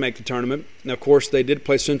that did make the tournament. Now, of course, they did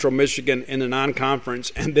play Central Michigan in the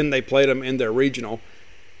non-conference, and then they played them in their regional.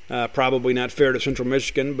 Probably not fair to Central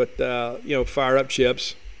Michigan, but, fire up,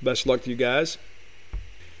 Chips. Best luck to you guys.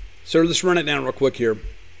 So let's run it down real quick here.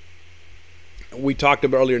 We talked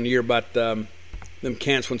about earlier in the year about them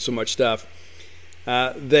canceling so much stuff.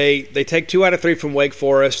 They take 2 out of 3 from Wake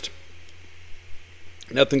Forest.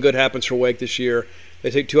 Nothing good happens for Wake this year.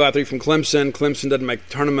 They take 2 out of 3 from Clemson. Clemson doesn't make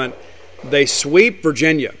the tournament. They sweep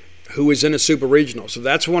Virginia, who is in a super regional. So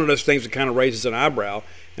that's one of those things that kind of raises an eyebrow.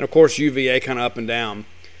 And, of course, UVA kind of up and down.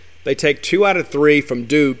 They take 2 out of 3 from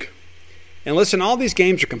Duke. And, listen, all these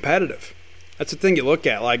games are competitive. That's the thing you look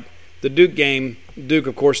at. Like the Duke game, Duke,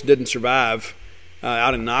 of course, didn't survive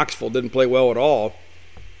out in Knoxville, didn't play well at all.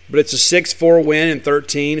 But it's a 6-4 win in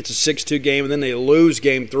 13. It's a 6-2 game, and then they lose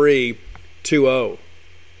game 3, 2-0.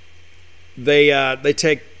 They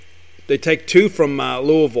take 2 from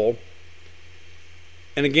Louisville,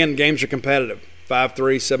 and again, games are competitive.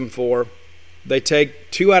 5-3, 7-4. They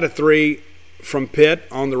take 2 out of 3 from Pitt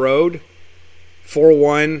on the road,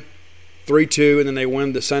 4-1, 3-2, and then they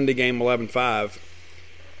win the Sunday game 11-5.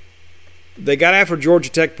 They got after Georgia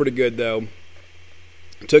Tech pretty good, though.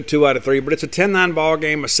 Took 2 out of 3, but it's a 10-9 ball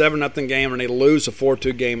game, a 7-0 game, and they lose a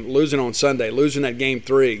 4-2 game, losing on Sunday, losing that game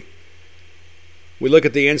 3. We look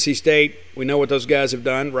at the NC State. We know what those guys have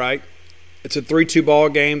done, right? It's a 3-2 ball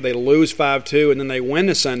game. They lose 5-2, and then they win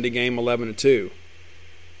the Sunday game 11-2.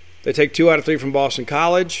 They take 2 out of 3 from Boston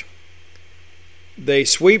College. They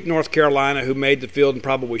sweep North Carolina, who made the field and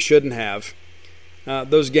probably shouldn't have.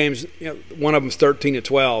 Those games, one of them's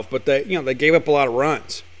 13-12, but they gave up a lot of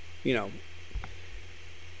runs.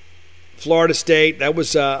 Florida State, that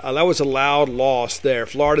was a loud loss there.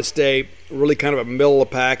 Florida State, really kind of a middle of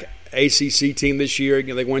the pack ACC team this year.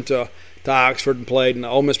 They went to Oxford and played, and the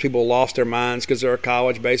Ole Miss people lost their minds because they're a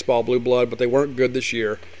college baseball blue blood, but they weren't good this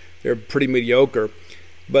year. They're pretty mediocre.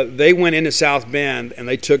 But they went into South Bend, and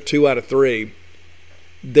they took 2 out of 3.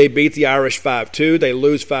 They beat the Irish 5-2. They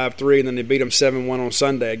lose 5-3, and then they beat them 7-1 on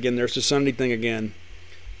Sunday. Again, there's the Sunday thing again.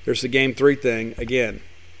 There's the Game 3 thing again.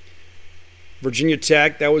 Virginia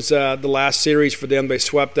Tech, that was the last series for them. They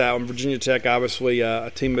swept that one. Virginia Tech, obviously,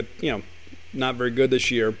 a team that, not very good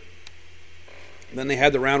this year. Then they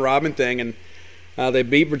had the round-robin thing, and they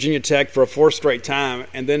beat Virginia Tech for a 4th straight time,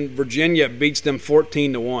 and then Virginia beats them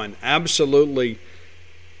 14-1. Absolutely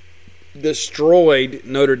destroyed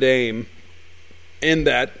Notre Dame in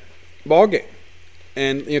that ball game.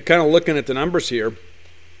 And kind of looking at the numbers here,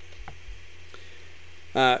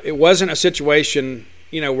 it wasn't a situation,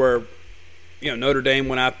 where Notre Dame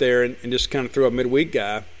went out there and just kind of threw a midweek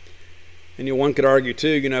guy. And one could argue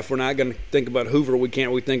too, if we're not going to think about Hoover, we can't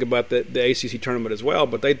really think about the ACC tournament as well.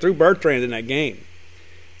 But they threw Bertrand in that game.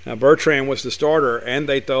 Bertrand was the starter, and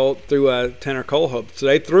they threw Tanner Kohlhepp. So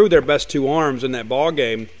they threw their best 2 arms in that ball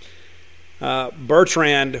game.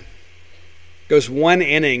 Bertrand goes 1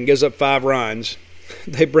 inning, gives up 5 runs.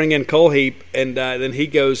 They bring in Kohlhepp, and then he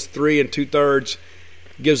goes 3 2/3,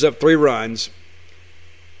 gives up 3 runs.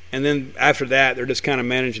 And then after that, they're just kind of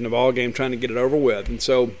managing the ball game, trying to get it over with. And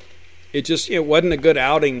so it wasn't a good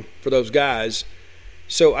outing for those guys.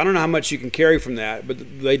 So I don't know how much you can carry from that,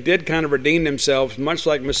 but they did kind of redeem themselves, much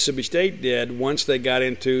like Mississippi State did once they got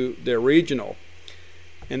into their regional.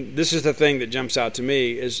 And this is the thing that jumps out to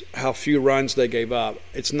me, is how few runs they gave up.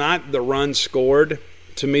 It's not the runs scored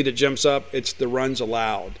to me that jumps up, it's the runs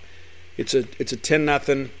allowed. It's a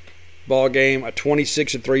 10-0 ball game, a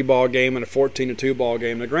 26-3 ball game, and a 14-2 ball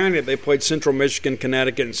game. Now, granted, they played Central Michigan,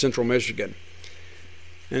 Connecticut, and Central Michigan.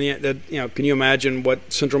 And yet, can you imagine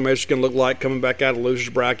what Central Michigan looked like coming back out of loser's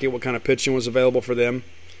bracket? What kind of pitching was available for them?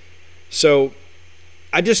 So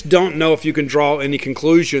I just don't know if you can draw any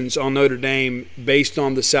conclusions on Notre Dame based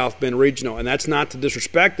on the South Bend Regional. And that's not to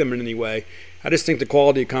disrespect them in any way. I just think the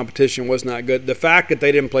quality of competition was not good. The fact that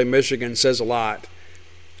they didn't play Michigan says a lot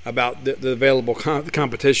about the available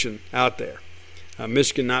competition out there.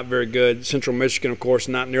 Michigan not very good. Central Michigan, of course,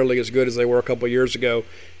 not nearly as good as they were a couple of years ago.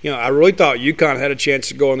 I really thought UConn had a chance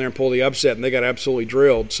to go in there and pull the upset, and they got absolutely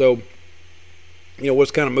drilled. So,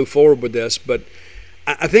 let's kind of move forward with this. But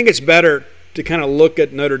I think it's better to kind of look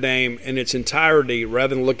at Notre Dame in its entirety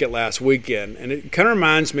rather than look at last weekend. And it kind of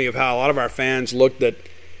reminds me of how a lot of our fans looked at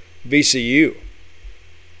VCU.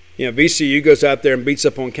 VCU goes out there and beats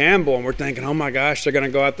up on Campbell, and we're thinking, oh, my gosh, they're going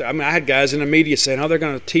to go out there. I mean, I had guys in the media saying, oh, they're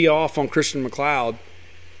going to tee off on Christian McLeod.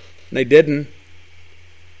 And they didn't.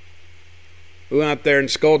 We went out there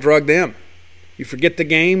and skull-drugged them. You forget the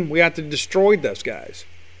game, we out there destroyed those guys.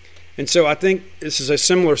 And so I think this is a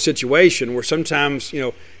similar situation where sometimes,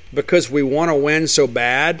 because we want to win so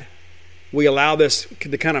bad, we allow this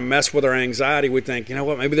to kind of mess with our anxiety. We think,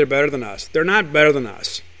 maybe they're better than us. They're not better than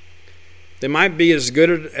us. They might be as good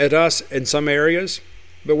at us in some areas,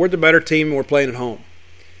 but we're the better team and we're playing at home.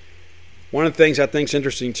 One of the things I think is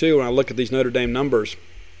interesting, too, when I look at these Notre Dame numbers,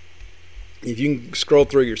 if you can scroll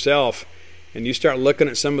through yourself and you start looking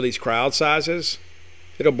at some of these crowd sizes,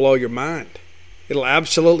 it'll blow your mind. It'll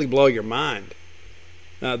absolutely blow your mind,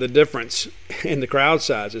 the difference in the crowd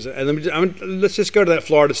sizes. And let's just go to that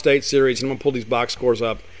Florida State series, and I'm going to pull these box scores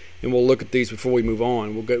up, and we'll look at these before we move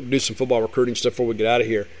on. We'll do some football recruiting stuff before we get out of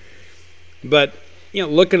here. But,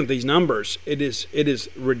 looking at these numbers, it is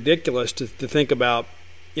ridiculous to think about,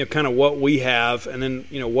 kind of what we have and then,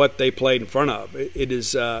 what they played in front of. It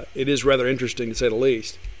is rather interesting, to say the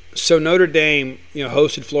least. So Notre Dame,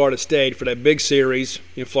 hosted Florida State for that big series.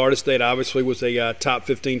 Florida State obviously was a top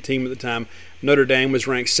 15 team at the time. Notre Dame was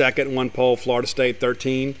ranked second in one poll. Florida State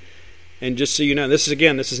 13. And just so you know, this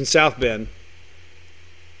is in South Bend.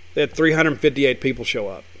 They had 358 people show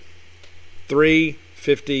up.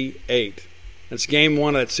 358. That's game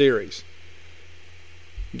one of that series.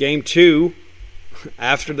 Game two,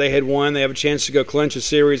 after they had won, they have a chance to go clinch a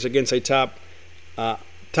series against a top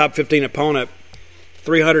 15 opponent.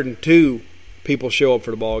 302 people show up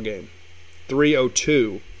for the ball game.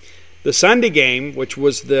 302. The Sunday game, which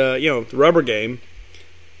was the rubber game,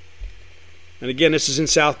 and again, this is in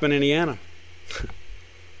South Bend, Indiana.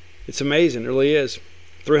 It's amazing, it really is.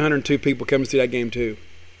 302 people coming to that game too.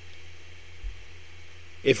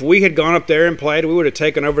 If we had gone up there and played, we would have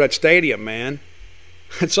taken over that stadium, man.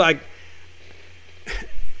 It's like,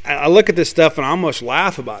 I look at this stuff and I almost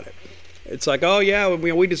laugh about it. It's like, oh, yeah,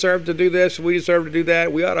 we deserve to do this, we deserve to do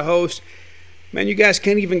that, we ought to host. Man, you guys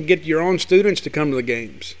can't even get your own students to come to the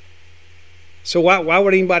games. So why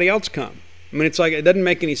would anybody else come? I mean, it's like it doesn't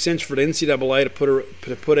make any sense for the NCAA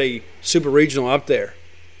to put a super regional up there.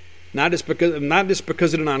 Not just because of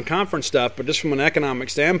the non-conference stuff, but just from an economic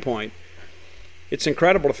standpoint. It's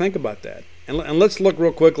incredible to think about that. And let's look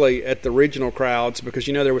real quickly at the regional crowds because,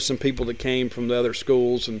 there were some people that came from the other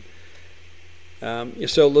schools. And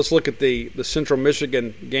so let's look at the Central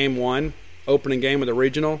Michigan Game 1, opening game of the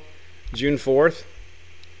regional, June 4th.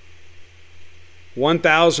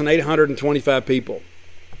 1,825 people.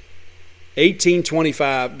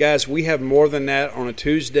 1825. Guys, we have more than that on a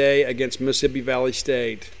Tuesday against Mississippi Valley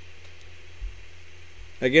State.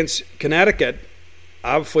 Against Connecticut,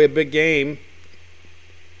 obviously a big game.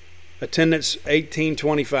 Attendance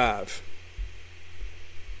 1825.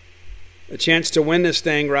 A chance to win this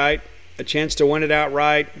thing, right? A chance to win it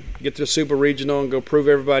outright, get to the Super Regional and go prove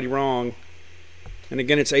everybody wrong. And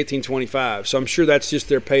again, it's 1825. So I'm sure that's just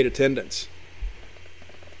their paid attendance.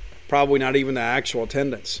 Probably not even the actual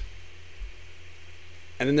attendance.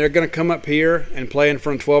 And then they're going to come up here and play in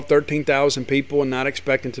front of 12,000, 13,000 people and not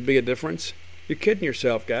expecting to be a difference? You're kidding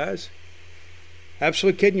yourself, guys.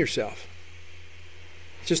 Absolutely kidding yourself.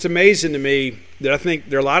 It's just amazing to me that I think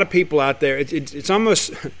there are a lot of people out there. It's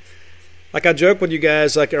almost like I joke with you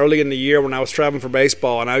guys like early in the year when I was traveling for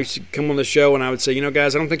baseball and I used to come on the show and I would say,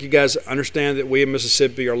 guys, I don't think you guys understand that we in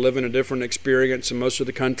Mississippi are living a different experience than most of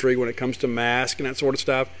the country when it comes to masks and that sort of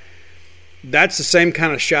stuff. That's the same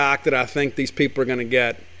kind of shock that I think these people are going to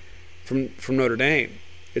get from Notre Dame.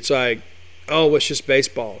 It's like, oh, it's just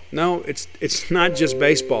baseball. No, it's not just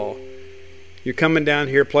baseball. You're coming down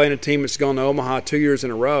here playing a team that's gone to Omaha 2 years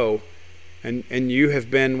in a row, and you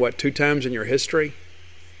have been, 2 times in your history?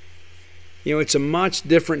 It's a much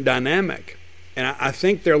different dynamic. And I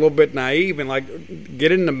think they're a little bit naive and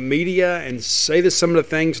get in the media and say some of the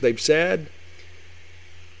things they've said.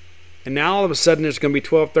 And now all of a sudden there's going to be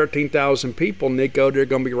 12,000, 13,000 people, Nico, they're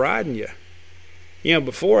going to be riding you.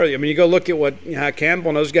 Before, you go look at how Campbell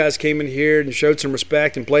and those guys came in here and showed some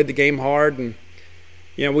respect and played the game hard. And,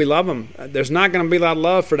 we love them. There's not going to be a lot of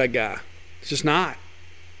love for that guy. It's just not.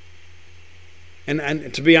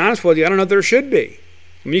 And to be honest with you, I don't know if there should be.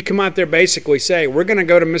 You come out there basically say, we're going to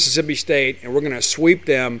go to Mississippi State and we're going to sweep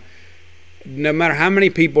them. No matter how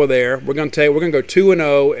many people are there, we're going to go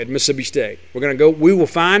 2-0 at Mississippi State. We will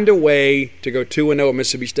find a way to go 2-0 at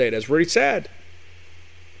Mississippi State. That's what he said.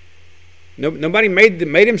 Nobody made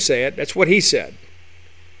him say it. That's what he said.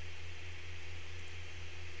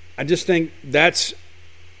 I just think that's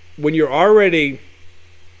when you're already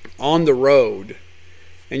on the road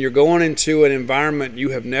and you're going into an environment you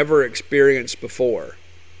have never experienced before.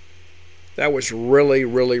 That was really,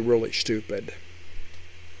 really, really stupid.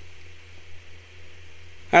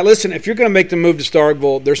 All right, listen, if you're going to make the move to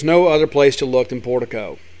Starkville, there's no other place to look than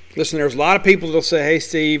Portico. Listen, there's a lot of people that will say, hey,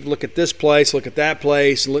 Steve, look at this place, look at that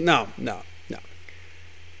place. No.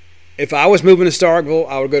 If I was moving to Starkville,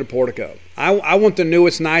 I would go to Portico. I want the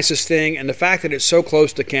newest, nicest thing, and the fact that it's so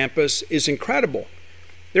close to campus is incredible.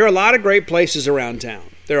 There are a lot of great places around town.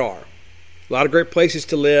 There are. A lot of great places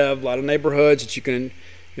to live, a lot of neighborhoods that you can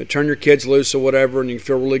turn your kids loose or whatever, and you can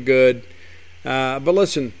feel really good. But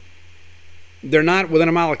listen, they're not within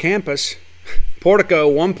a mile of campus. Portico,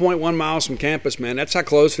 1.1 miles from campus, man. That's how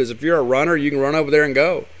close it is. If you're a runner, you can run over there and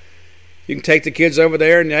go. You can take the kids over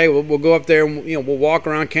there, and hey, we'll go up there and we'll walk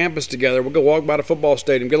around campus together. We'll go walk by the football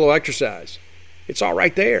stadium, get a little exercise. It's all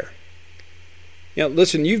right there.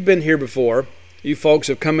 Listen, you've been here before. You folks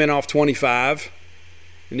have come in off 25,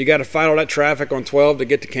 and you got to fight all that traffic on 12 to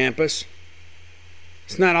get to campus.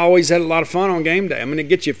 It's not always had a lot of fun on game day. It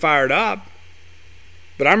gets you fired up,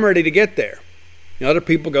 but I'm ready to get there. Other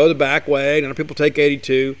people go the back way, and other people take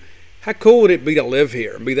 82. How cool would it be to live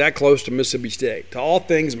here and be that close to Mississippi State, to all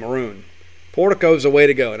things Maroon? Portico's the way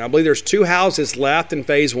to go. And I believe there's 2 houses left in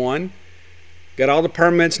Phase 1. Got all the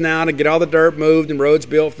permits now to get all the dirt moved and roads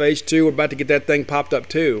built. Phase 2, we're about to get that thing popped up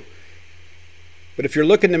too. But if you're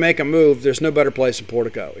looking to make a move, there's no better place than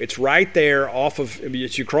Portico. It's right there off of,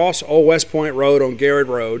 you cross Old West Point Road on Garrett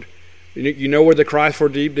Road. You know where the Chrysler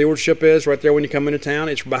dealership is, right there when you come into town?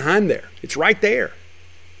 It's behind there. It's right there.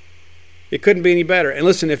 It couldn't be any better. And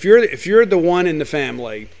listen, if you're the one in the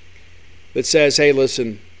family that says, hey,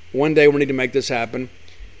 listen, one day we need to make this happen,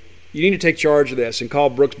 you need to take charge of this and call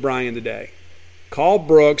Brooks Bryan today. Call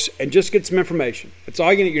Brooks and just get some information. That's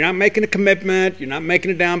all you need. You're not making a commitment. You're not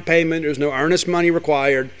making a down payment. There's no earnest money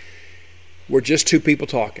required. We're just 2 people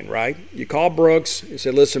talking, right? You call Brooks and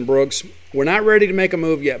say, listen, Brooks, we're not ready to make a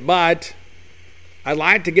move yet, but I'd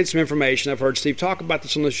like to get some information. I've heard Steve talk about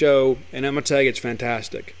this on the show, and I'm going to tell you it's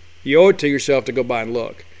fantastic. You owe it to yourself to go by and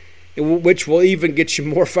look, which will even get you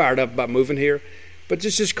more fired up about moving here. But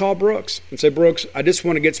just call Brooks and say, Brooks, I just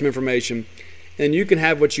want to get some information. And you can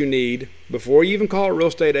have what you need before you even call a real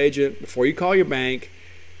estate agent, before you call your bank.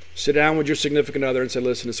 Sit down with your significant other and say,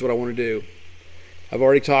 listen, this is what I want to do. I've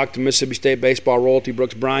already talked to Mississippi State baseball royalty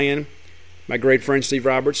Brooks Bryan, my great friend Steve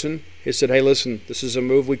Robertson. He said, hey, listen, this is a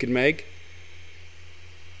move we can make.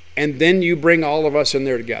 And then you bring all of us in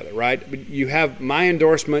there together, right? You have my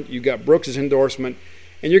endorsement, you got Brooks' endorsement,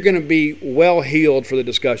 and you're going to be well heeled for the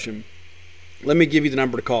discussion. Let me give you the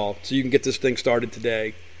number to call so you can get this thing started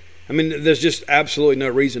today. I mean, there's just absolutely no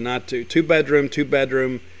reason not to. 2-bedroom,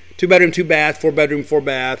 2-bedroom, 2-bedroom, 2-bath, 4-bedroom,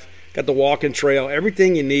 4-bath. Got the walking trail,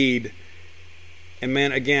 everything you need. And,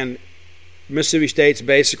 man, again, Mississippi State's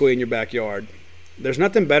basically in your backyard. There's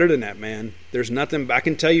nothing better than that, man. There's nothing – I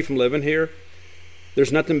can tell you from living here,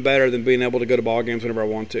 there's nothing better than being able to go to ball games whenever I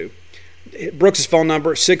want to. Brooks' phone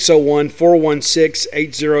number,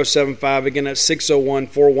 601-416-8075. Again, that's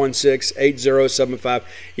 601-416-8075.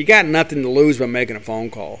 You got nothing to lose by making a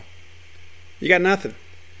phone call. You got nothing.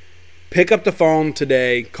 Pick up the phone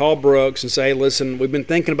today, call Brooks and say, hey, listen, we've been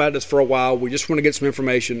thinking about this for a while. We just want to get some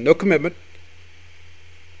information. No commitment.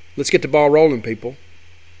 Let's get the ball rolling, people.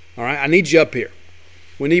 All right? I need you up here.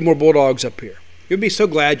 We need more Bulldogs up here. You'll be so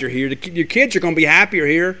glad you're here. Your kids are going to be happier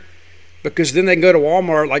here because then they can go to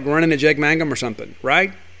Walmart like running to Jake Mangum or something,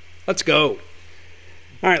 right? Let's go.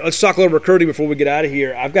 All right, let's talk a little recruiting before we get out of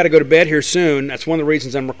here. I've got to go to bed here soon. That's one of the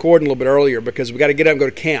reasons I'm recording a little bit earlier because we've got to get up and go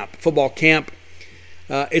to camp, football camp.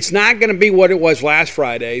 It's not going to be what it was last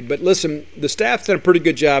Friday, but listen, the staff's done a pretty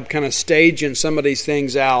good job kind of staging some of these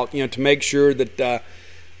things out, to make sure that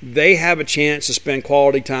they have a chance to spend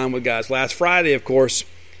quality time with guys. Last Friday, of course,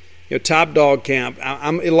 Top Dog Camp.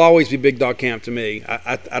 It'll always be Big Dog Camp to me.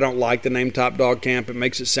 I don't like the name Top Dog Camp. It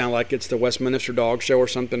makes it sound like it's the Westminster Dog Show or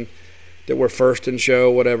something, that we're first in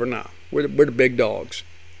show, whatever. No, we're the big dogs.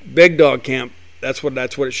 Big Dog Camp, that's what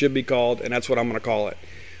it should be called, and that's what I'm going to call it.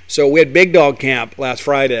 So we had Big Dog Camp last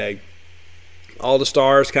Friday. All the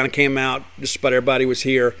stars kind of came out. Just about everybody was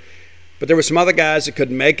here. But there were some other guys that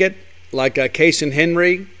couldn't make it, like Cason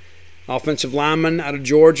Henry, offensive lineman out of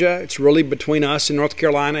Georgia. It's really between us and North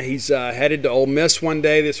Carolina. He's headed to Ole Miss one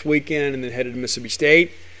day this weekend and then headed to Mississippi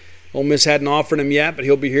State. Ole Miss hadn't offered him yet, but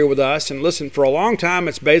he'll be here with us. And listen, for a long time,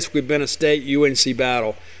 it's basically been a State-UNC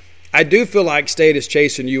battle. I do feel like State is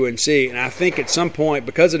chasing UNC, and I think at some point,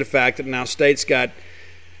 because of the fact that now State's got,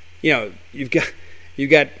 you've got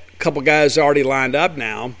a couple guys already lined up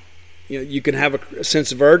now, you can have a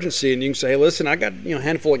sense of urgency, and you can say, hey, listen, I got a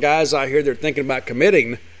handful of guys out here that are thinking about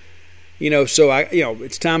committing. So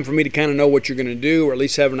it's time for me to kind of know what you're going to do, or at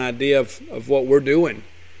least have an idea of what we're doing,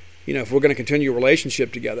 if we're going to continue a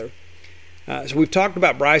relationship together. So we've talked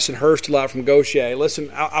about Bryson Hurst a lot from Gaucher. Listen,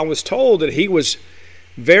 I was told that he was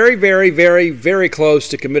very, very, very, very close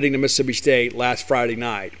to committing to Mississippi State last Friday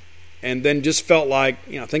night, and then just felt like,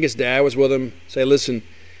 I think his dad was with him, say, listen,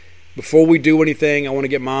 before we do anything, I want to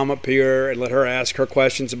get Mom up here and let her ask her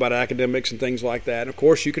questions about academics and things like that. And, of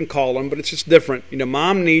course, you can call them, but it's just different.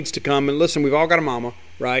 Mom needs to come. And, listen, we've all got a mama,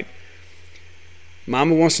 right?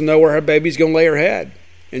 Mama wants to know where her baby's going to lay her head.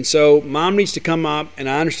 And so Mom needs to come up, and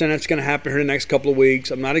I understand that's going to happen here in the next couple of weeks.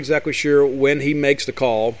 I'm not exactly sure when he makes the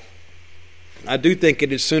call. I do think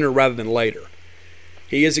it is sooner rather than later.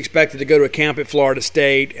 He is expected to go to a camp at Florida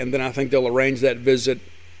State, and then I think they'll arrange that visit,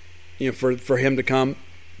 for him to come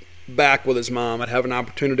back with his mom and have an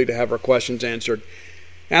opportunity to have her questions answered.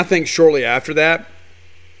 And I think shortly after that,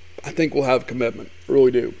 I think we'll have a commitment. I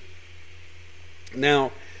really do.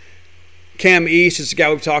 Now, Cam East is the guy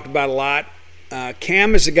we've talked about a lot.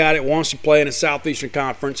 Cam is the guy that wants to play in the Southeastern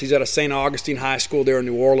Conference. He's at a St. Augustine High School there in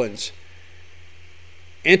New Orleans.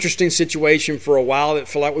 interesting situation for a while that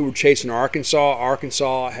felt like we were chasing Arkansas.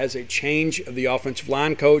 Arkansas has a change of the offensive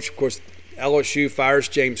line coach. Of course, LSU fires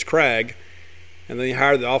James Craig, and then they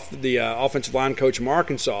hired the offensive line coach from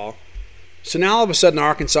Arkansas. So now all of a sudden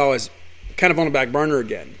Arkansas is kind of on the back burner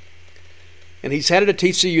again. And he's headed to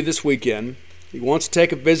TCU this weekend. He wants to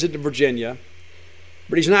take a visit to Virginia,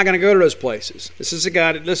 but he's not going to go to those places. This is a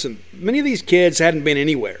guy that, listen, many of these kids hadn't been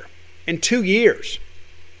anywhere in 2 years.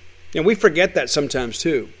 And we forget that sometimes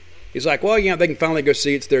too. He's like, well, they can finally go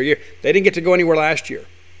see it's their year. They didn't get to go anywhere last year.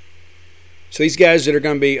 So these guys that are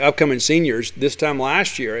going to be upcoming seniors this time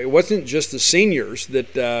last year, it wasn't just the seniors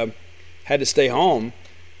that had to stay home.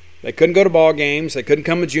 They couldn't go to ball games. They couldn't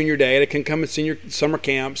come to junior day. They couldn't come to senior summer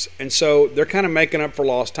camps. And so they're kind of making up for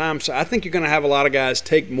lost time. So I think you're going to have a lot of guys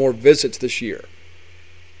take more visits this year.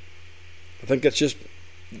 I think that's just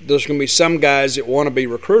 – there's going to be some guys that want to be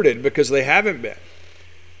recruited because they haven't been.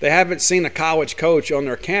 They haven't seen a college coach on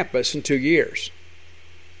their campus in 2 years.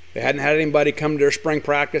 They hadn't had anybody come to their spring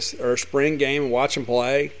practice or spring game and watch them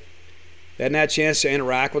play. They hadn't had a chance to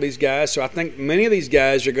interact with these guys. So I think many of these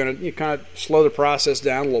guys are going to kind of slow the process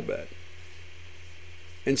down a little bit.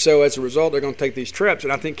 And so as a result, they're going to take these trips.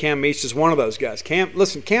 And I think Cam East is one of those guys.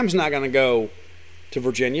 Cam's not going to go to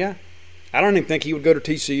Virginia. I don't even think he would go to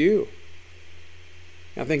TCU.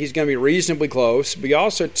 I think he's going to be reasonably close. But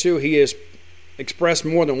also, too, he has expressed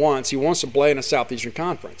more than once he wants to play in a Southeastern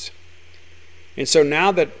Conference. And so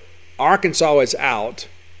now that Arkansas is out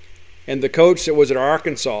and the coach that was at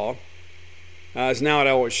Arkansas is now at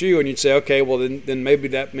LSU, and you'd say, okay, well, then maybe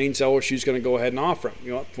that means LSU is going to go ahead and offer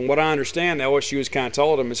him. From what I understand, LSU has kind of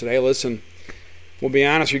told him and said, hey, listen, we'll be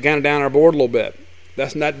honest, you're kind of down our board a little bit.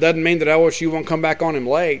 That doesn't mean that LSU won't come back on him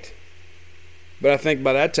late. But I think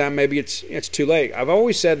by that time, maybe it's too late. I've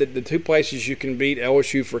always said that the two places you can beat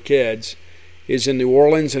LSU for kids is in New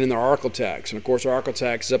Orleans and in the Arklatex. And, of course,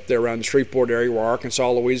 Arklatex is up there around the Shreveport area where Arkansas,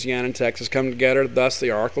 Louisiana, and Texas come together, thus the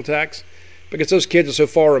Arklatex. Because those kids are so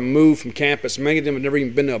far removed from campus, many of them have never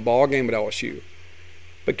even been to a ball game at LSU.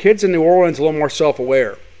 But kids in New Orleans are a little more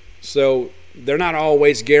self-aware. So they're not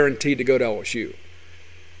always guaranteed to go to LSU.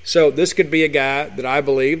 So this could be a guy that I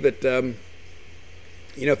believe that,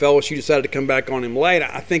 if LSU decided to come back on him late,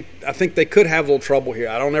 I think they could have a little trouble here.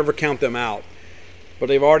 I don't ever count them out. But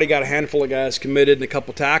they've already got a handful of guys committed and a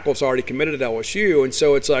couple tackles already committed at LSU. And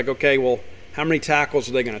so it's like, okay, well, how many tackles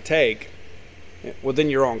are they going to take within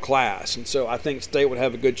your own class? And so I think State would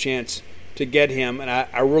have a good chance to get him. And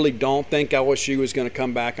I really don't think LSU is going to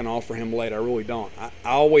come back and offer him late. I really don't. I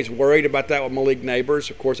always worried about that with Malik Neighbors.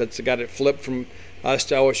 Of course, that's the guy that flipped from us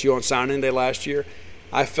to LSU on signing day last year.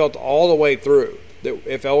 I felt all the way through that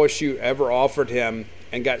if LSU ever offered him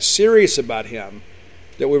and got serious about him,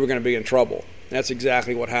 that we were going to be in trouble. That's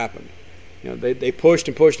exactly what happened. They pushed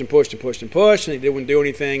and pushed and pushed and pushed and pushed, and he didn't do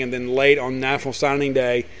anything. And then late on National Signing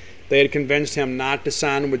Day, they had convinced him not to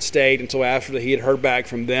sign with State until after he had heard back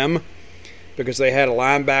from them because they had a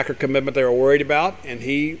linebacker commitment they were worried about, and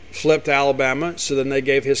he flipped to Alabama, so then they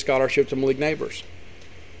gave his scholarship to Malik Neighbors.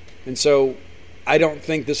 And so I don't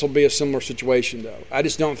think this will be a similar situation, though. I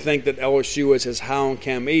just don't think that LSU is as high on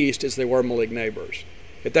Cam East as they were Malik Neighbors,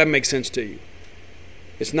 if that makes sense to you.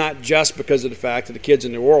 It's not just because of the fact that the kid's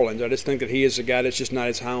in New Orleans. I just think that he is a guy that's just not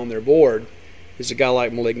as high on their board as a guy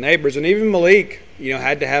like Malik Neighbors. And even Malik,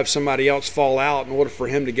 had to have somebody else fall out in order for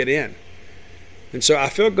him to get in. And so I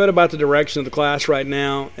feel good about the direction of the class right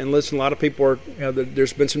now. And listen, a lot of people are,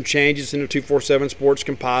 there's been some changes in the 247 Sports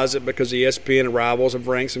Composite because ESPN and Rivals have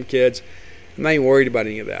ranked some kids. I'm not even worried about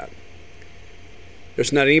any of that.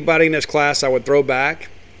 There's not anybody in this class I would throw back.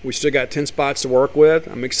 We still got 10 spots to work with.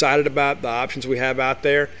 I'm excited about the options we have out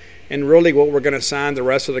there. And really what we're going to assign the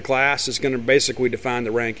rest of the class is going to basically define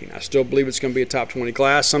the ranking. I still believe it's going to be a top 20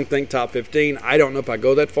 class. Some think top 15. I don't know if I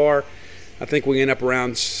go that far. I think we end up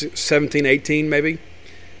around 17, 18 maybe.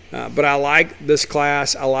 But I like this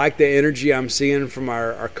class. I like the energy I'm seeing from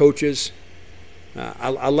our coaches.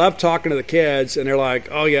 I love talking to the kids, and they're like,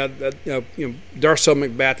 oh, yeah, Darcel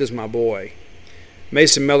McBath is my boy.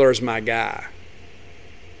 Mason Miller is my guy.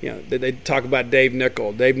 They talk about Dave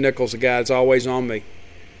Nichol. Dave Nichol's the guy that's always on me.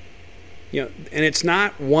 And it's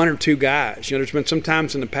not one or two guys. There's been some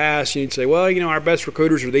times in the past you'd say, well, our best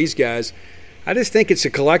recruiters are these guys. I just think it's a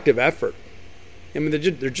collective effort. I mean,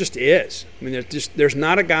 there just is. I mean, there's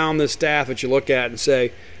not a guy on this staff that you look at and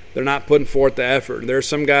say they're not putting forth the effort. There are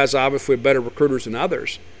some guys obviously better recruiters than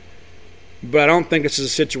others. But I don't think this is a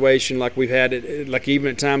situation like we've had, like even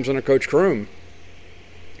at times under Coach Kroom.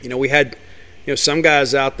 We had some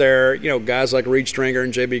guys out there, guys like Reed Stringer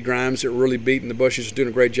and J.B. Grimes that were really beating the bushes, doing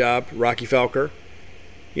a great job. Rocky Felker.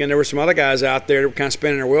 There were some other guys out there that were kind of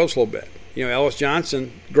spinning their wheels a little bit. Ellis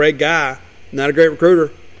Johnson, great guy, not a great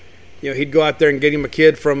recruiter. He'd go out there and get him a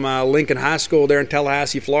kid from Lincoln High School there in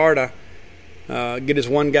Tallahassee, Florida, get his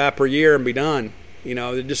one guy per year and be done.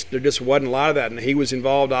 There just wasn't a lot of that. And he was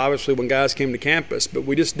involved, obviously, when guys came to campus. But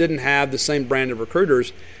we just didn't have the same brand of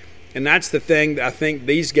recruiters. And that's the thing that I think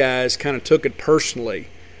these guys kind of took it personally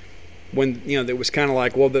when, it was kind of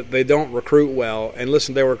like, well, they don't recruit well. And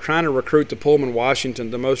listen, they were trying to recruit to Pullman,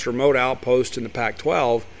 Washington, the most remote outpost in the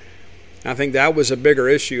Pac-12. I think that was a bigger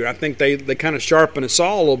issue. I think they kind of sharpened a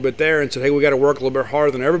saw a little bit there and said, hey, we got to work a little bit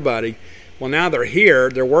harder than everybody. Well, now they're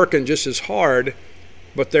here. They're working just as hard,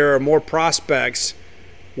 but there are more prospects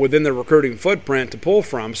within the recruiting footprint to pull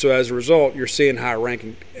from. So as a result, you're seeing higher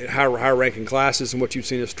ranking classes than what you've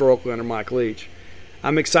seen historically under Mike Leach.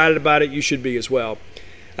 I'm excited about it. You should be as well.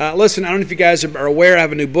 Listen, I don't know if you guys are aware, I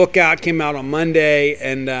have a new book out. Came out on Monday,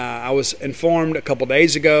 and I was informed a couple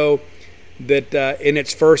days ago that in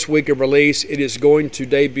its first week of release, it is going to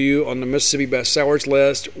debut on the Mississippi bestsellers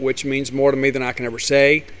list, which means more to me than I can ever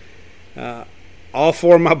say. All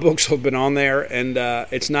 4 of my books have been on there, and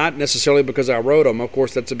it's not necessarily because I wrote them. Of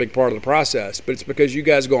course, that's a big part of the process, but it's because you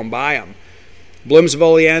guys go and buy them. Blooms of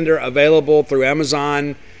Oleander, available through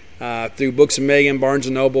Amazon, through Books A Million, Barnes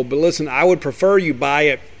 & Noble. But listen, I would prefer you buy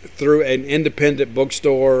it through an independent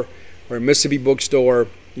bookstore or a Mississippi bookstore.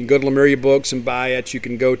 You can go to Lemuria Books and buy it. You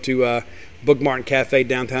can go to Book Mart Cafe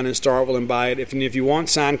downtown in Starkville and buy it. If you want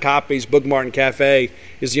signed copies, Book Mart Cafe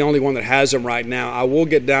is the only one that has them right now. I will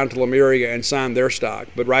get down to Lemuria and sign their stock,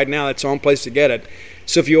 but right now that's the only place to get it.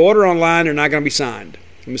 So if you order online, they're not going to be signed.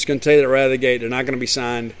 I'm just going to tell you that right out of the gate, they're not going to be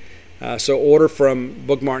signed. So order from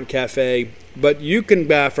Book Mart Cafe, but you can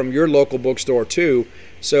buy from your local bookstore too.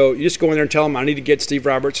 So you just go in there and tell them, I need to get Steve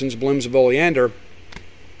Robertson's Blooms of Oleander,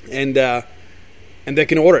 and they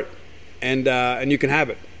can order it, and you can have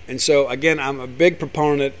it. And so, again, I'm a big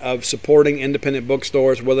proponent of supporting independent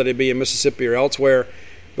bookstores, whether they be in Mississippi or elsewhere.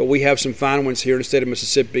 But we have some fine ones here in the state of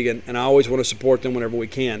Mississippi, and I always want to support them whenever we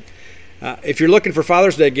can. If you're looking for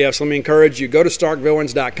Father's Day gifts, let me encourage you, go to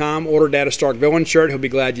StarkVillains.com, order Dad a Stark Villains shirt. He'll be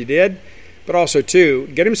glad you did. But also, too,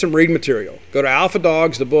 get him some reading material. Go to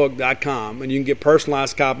AlphaDogsTheBook.com, and you can get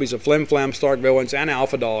personalized copies of Flim Flam, Stark Villains, and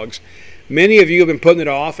Alpha Dogs. Many of you have been putting it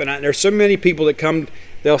off, and there's so many people that come,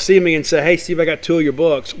 they'll see me and say, hey, Steve, I got 2 of your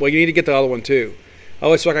books. Well, you need to get the other one, too.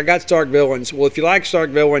 Oh, it's like I got Stark Villains. Well, if you like Stark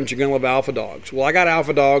Villains, you're going to love Alpha Dogs. Well, I got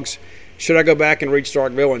Alpha Dogs. Should I go back and read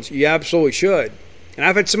Stark Villains? You absolutely should. And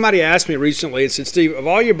I've had somebody ask me recently and said, Steve, of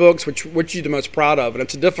all your books, which are you the most proud of? And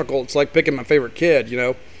it's like picking my favorite kid,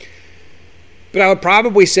 But I would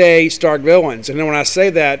probably say Stark Villains. And then when I say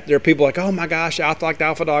that, there are people like, oh my gosh, I liked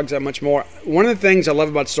Alpha Dogs that much more. One of the things I love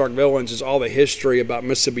about Stark Villains is all the history about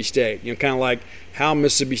Mississippi State, kind of like how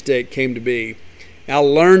Mississippi State came to be. And I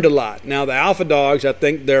learned a lot. Now, the Alpha Dogs, I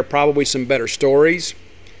think there are probably some better stories.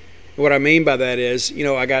 And what I mean by that is,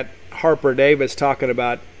 I got Harper Davis talking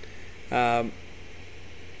about Alan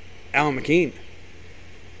McKean.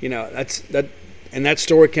 And that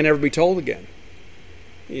story can never be told again.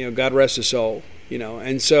 God rest his soul,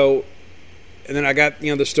 and so, and then I got,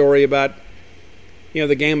 the story about,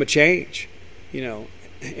 the game of change,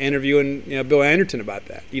 interviewing, Bill Anderton about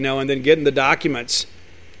that, and then getting the documents,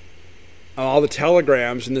 all the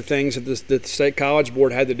telegrams and the things that the State College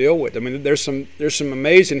Board had to deal with. I mean, there's some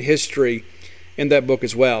amazing history in that book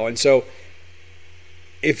as well. And so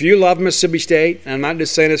if you love Mississippi State, and I'm not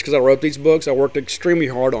just saying this because I wrote these books, I worked extremely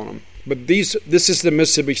hard on them, but this is the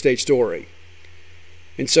Mississippi State story.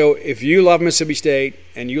 And so if you love Mississippi State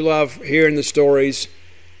and you love hearing the stories,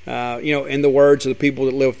 in the words of the people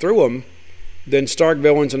that live through them, then Stark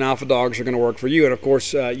Villains and Alpha Dogs are going to work for you. And, of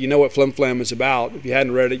course, you know what Flim Flam is about. If you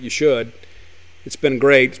hadn't read it, you should. It's been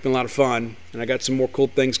great. It's been a lot of fun. And I got some more cool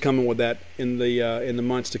things coming with that in the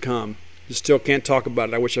months to come. Just still can't talk about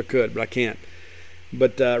it. I wish I could, but I can't.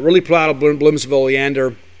 But really proud of Blooms of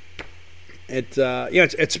Oleander. It's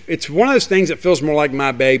one of those things that feels more like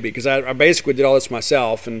my baby because I basically did all this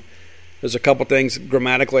myself, and there's a couple things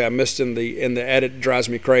grammatically I missed in the edit that drives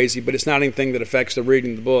me crazy, but it's not anything that affects the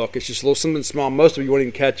reading of the book. It's just a little something small. Most of you won't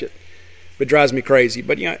even catch it, but it drives me crazy.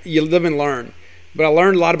 But you live and learn. But I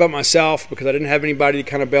learned a lot about myself because I didn't have anybody to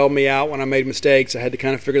kind of bail me out when I made mistakes. I had to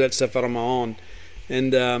kind of figure that stuff out on my own,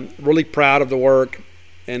 and really proud of the work.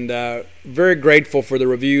 And very grateful for the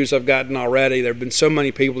reviews I've gotten already. There have been so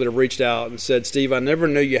many people that have reached out and said, Steve, I never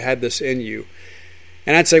knew you had this in you.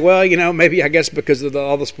 And I'd say, well, maybe I guess because of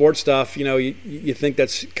all the sports stuff, you think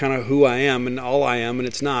that's kind of who I am and all I am, and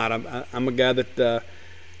it's not. I'm a guy that,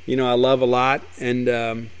 I love a lot.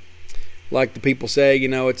 And like the people say,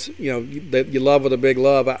 that you love with a big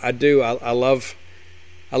love. I do. I love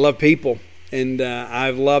people. And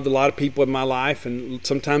I've loved a lot of people in my life, and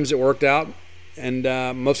sometimes it worked out, and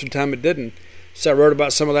most of the time it didn't. So I wrote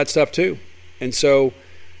about some of that stuff too. And so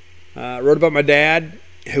I wrote about my dad,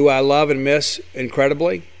 who I love and miss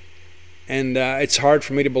incredibly. And it's hard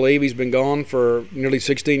for me to believe he's been gone for nearly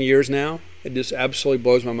 16 years now. It just absolutely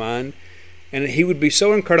blows my mind. And he would be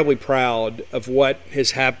so incredibly proud of what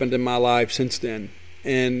has happened in my life since then.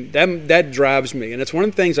 And that drives me. And it's one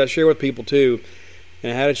of the things I share with people too.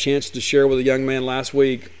 And I had a chance to share with a young man last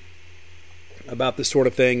week about this sort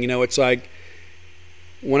of thing. It's like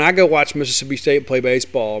when I go watch Mississippi State play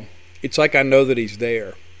baseball, it's like I know that he's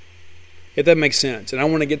there, if that makes sense. And I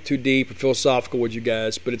don't want to get too deep and philosophical with you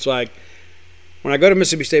guys, but it's like when I go to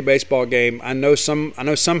Mississippi State baseball game, I know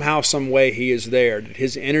somehow, some way he is there, that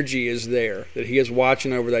his energy is there, that he is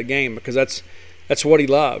watching over that game, because that's what he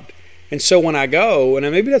loved. And so when I go,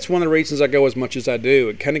 and maybe that's one of the reasons I go as much as I do,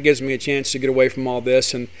 it kind of gives me a chance to get away from all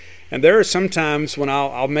this. And there are some times when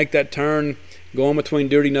I'll make that turn going between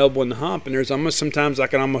Duty Noble and the hump, and there's almost sometimes I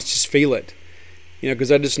can almost just feel it.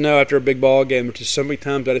 Because I just know after a big ball game, there's just so many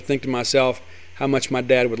times I think to myself how much my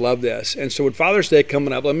dad would love this. And so with Father's Day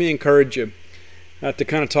coming up, let me encourage you to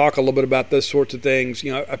kind of talk a little bit about those sorts of things.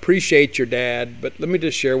 I appreciate your dad, but let me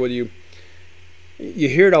just share with you. You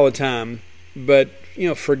hear it all the time, but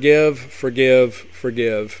forgive.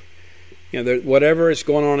 Whatever is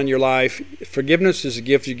going on in your life, forgiveness is a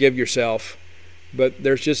gift you give yourself. But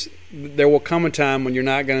there will come a time when you're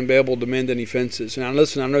not going to be able to mend any fences. And I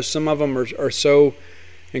know some of them are so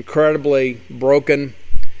incredibly broken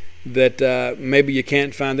that maybe you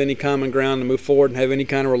can't find any common ground to move forward and have any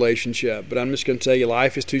kind of relationship. But I'm just going to tell you,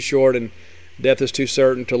 life is too short and death is too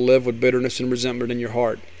certain to live with bitterness and resentment in your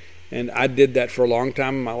heart. And I did that for a long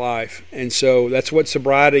time in my life. And so that's what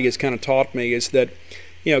sobriety has kind of taught me, is that,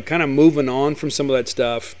 kind of moving on from some of that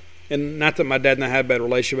stuff. And not that my dad and I had a bad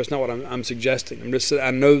relationship. That's not what I'm suggesting.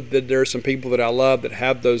 I know that there are some people that I love that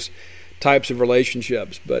have those types of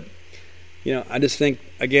relationships. But, I just think,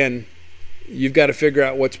 again, you've got to figure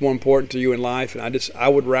out what's more important to you in life. And I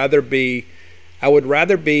would rather be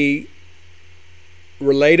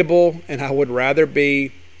relatable, and I would rather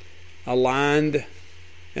be aligned,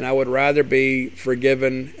 and I would rather be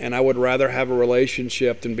forgiven, and I would rather have a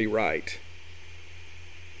relationship than be right.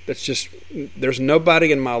 There's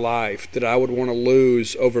nobody in my life that I would want to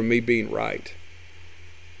lose over me being right.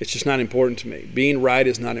 It's just not important to me. Being right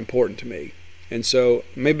is not important to me. And so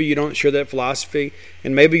maybe you don't share that philosophy,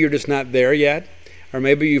 and maybe you're just not there yet, or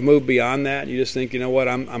maybe you've moved beyond that. And you just think, what,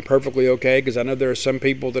 I'm perfectly okay, because I know there are some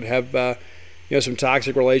people that have some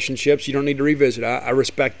toxic relationships. You don't need to revisit. I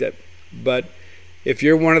respect it. But if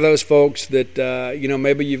you're one of those folks that,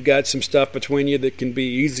 maybe you've got some stuff between you that can be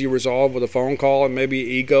easily resolved with a phone call, and maybe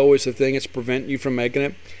ego is the thing that's preventing you from making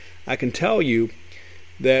it, I can tell you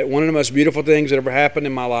that one of the most beautiful things that ever happened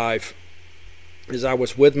in my life is I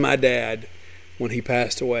was with my dad when he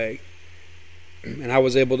passed away. And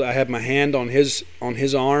I had my hand on his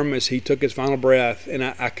arm as he took his final breath. And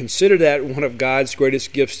I consider that one of God's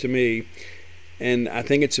greatest gifts to me. And I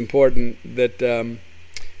think it's important that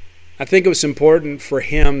I think it was important for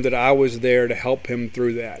him that I was there to help him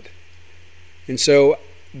through that. And so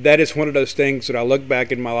that is one of those things that I look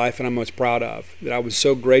back in my life and I'm most proud of, that I was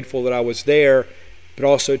so grateful that I was there, but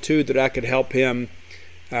also too that I could help him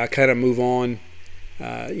kind of move on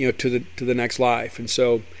to the next life. And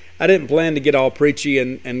so I didn't plan to get all preachy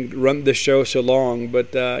and run this show so long,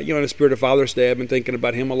 but in the spirit of Father's Day, I've been thinking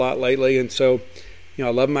about him a lot lately. And so I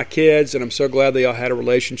love my kids, and I'm so glad they all had a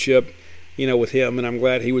relationship with him, and I'm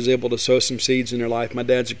glad he was able to sow some seeds in their life. My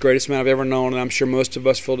dad's the greatest man I've ever known, and I'm sure most of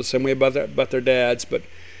us feel the same way about their dads. But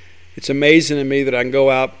it's amazing to me that I can go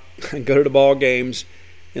out and go to the ball games,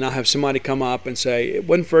 and I'll have somebody come up and say, "It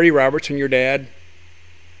wasn't Freddie Robertson your dad?"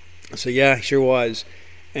 I say, "Yeah, he sure was."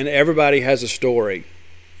 And everybody has a story.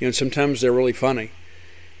 Sometimes they're really funny.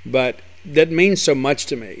 But that means so much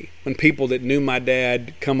to me when people that knew my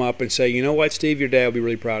dad come up and say, "You know what, Steve, your dad will be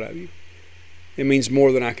really proud of you." It means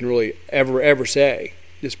more than I can really ever say,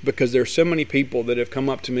 just because there are so many people that have come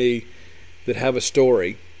up to me that have a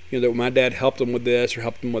story, that my dad helped them with this or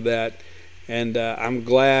helped them with that. And I'm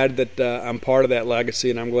glad that I'm part of that legacy,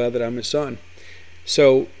 and I'm glad that I'm his son.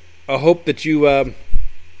 So I hope that you,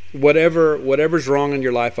 whatever's wrong in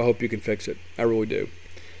your life, I hope you can fix it. I really do.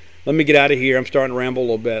 Let me get out of here. I'm starting to ramble a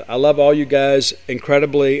little bit. I love all you guys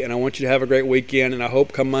incredibly, and I want you to have a great weekend. And I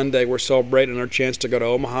hope come Monday we're celebrating our chance to go to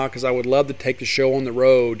Omaha, because I would love to take the show on the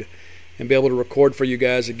road and be able to record for you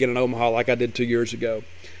guys again in Omaha like I did 2 years ago.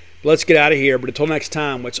 But let's get out of here. But until next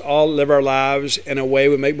time, let's all live our lives in a way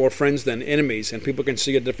we make more friends than enemies, and people can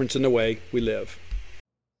see a difference in the way we live.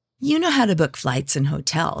 You know how to book flights and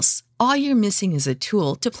hotels. All you're missing is a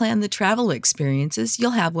tool to plan the travel experiences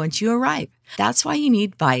you'll have once you arrive. That's why you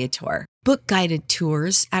need Viator. Book guided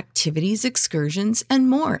tours, activities, excursions, and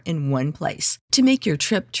more in one place to make your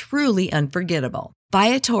trip truly unforgettable.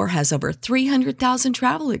 Viator has over 300,000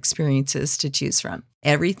 travel experiences to choose from.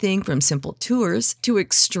 Everything from simple tours to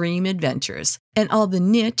extreme adventures and all the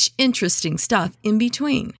niche, interesting stuff in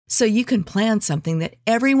between. So you can plan something that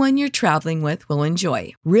everyone you're traveling with will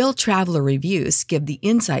enjoy. Real traveler reviews give the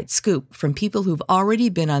inside scoop from people who've already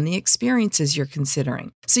been on the experiences you're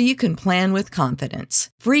considering. So you can plan with confidence.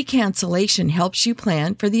 Free cancellation helps you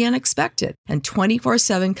plan for the unexpected. And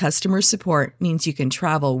 24/7 customer support means you can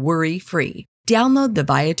travel worry-free. Download the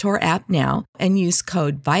Viator app now and use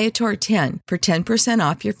code Viator10 for 10%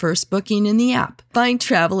 off your first booking in the app. Find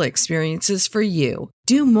travel experiences for you.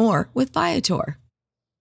 Do more with Viator.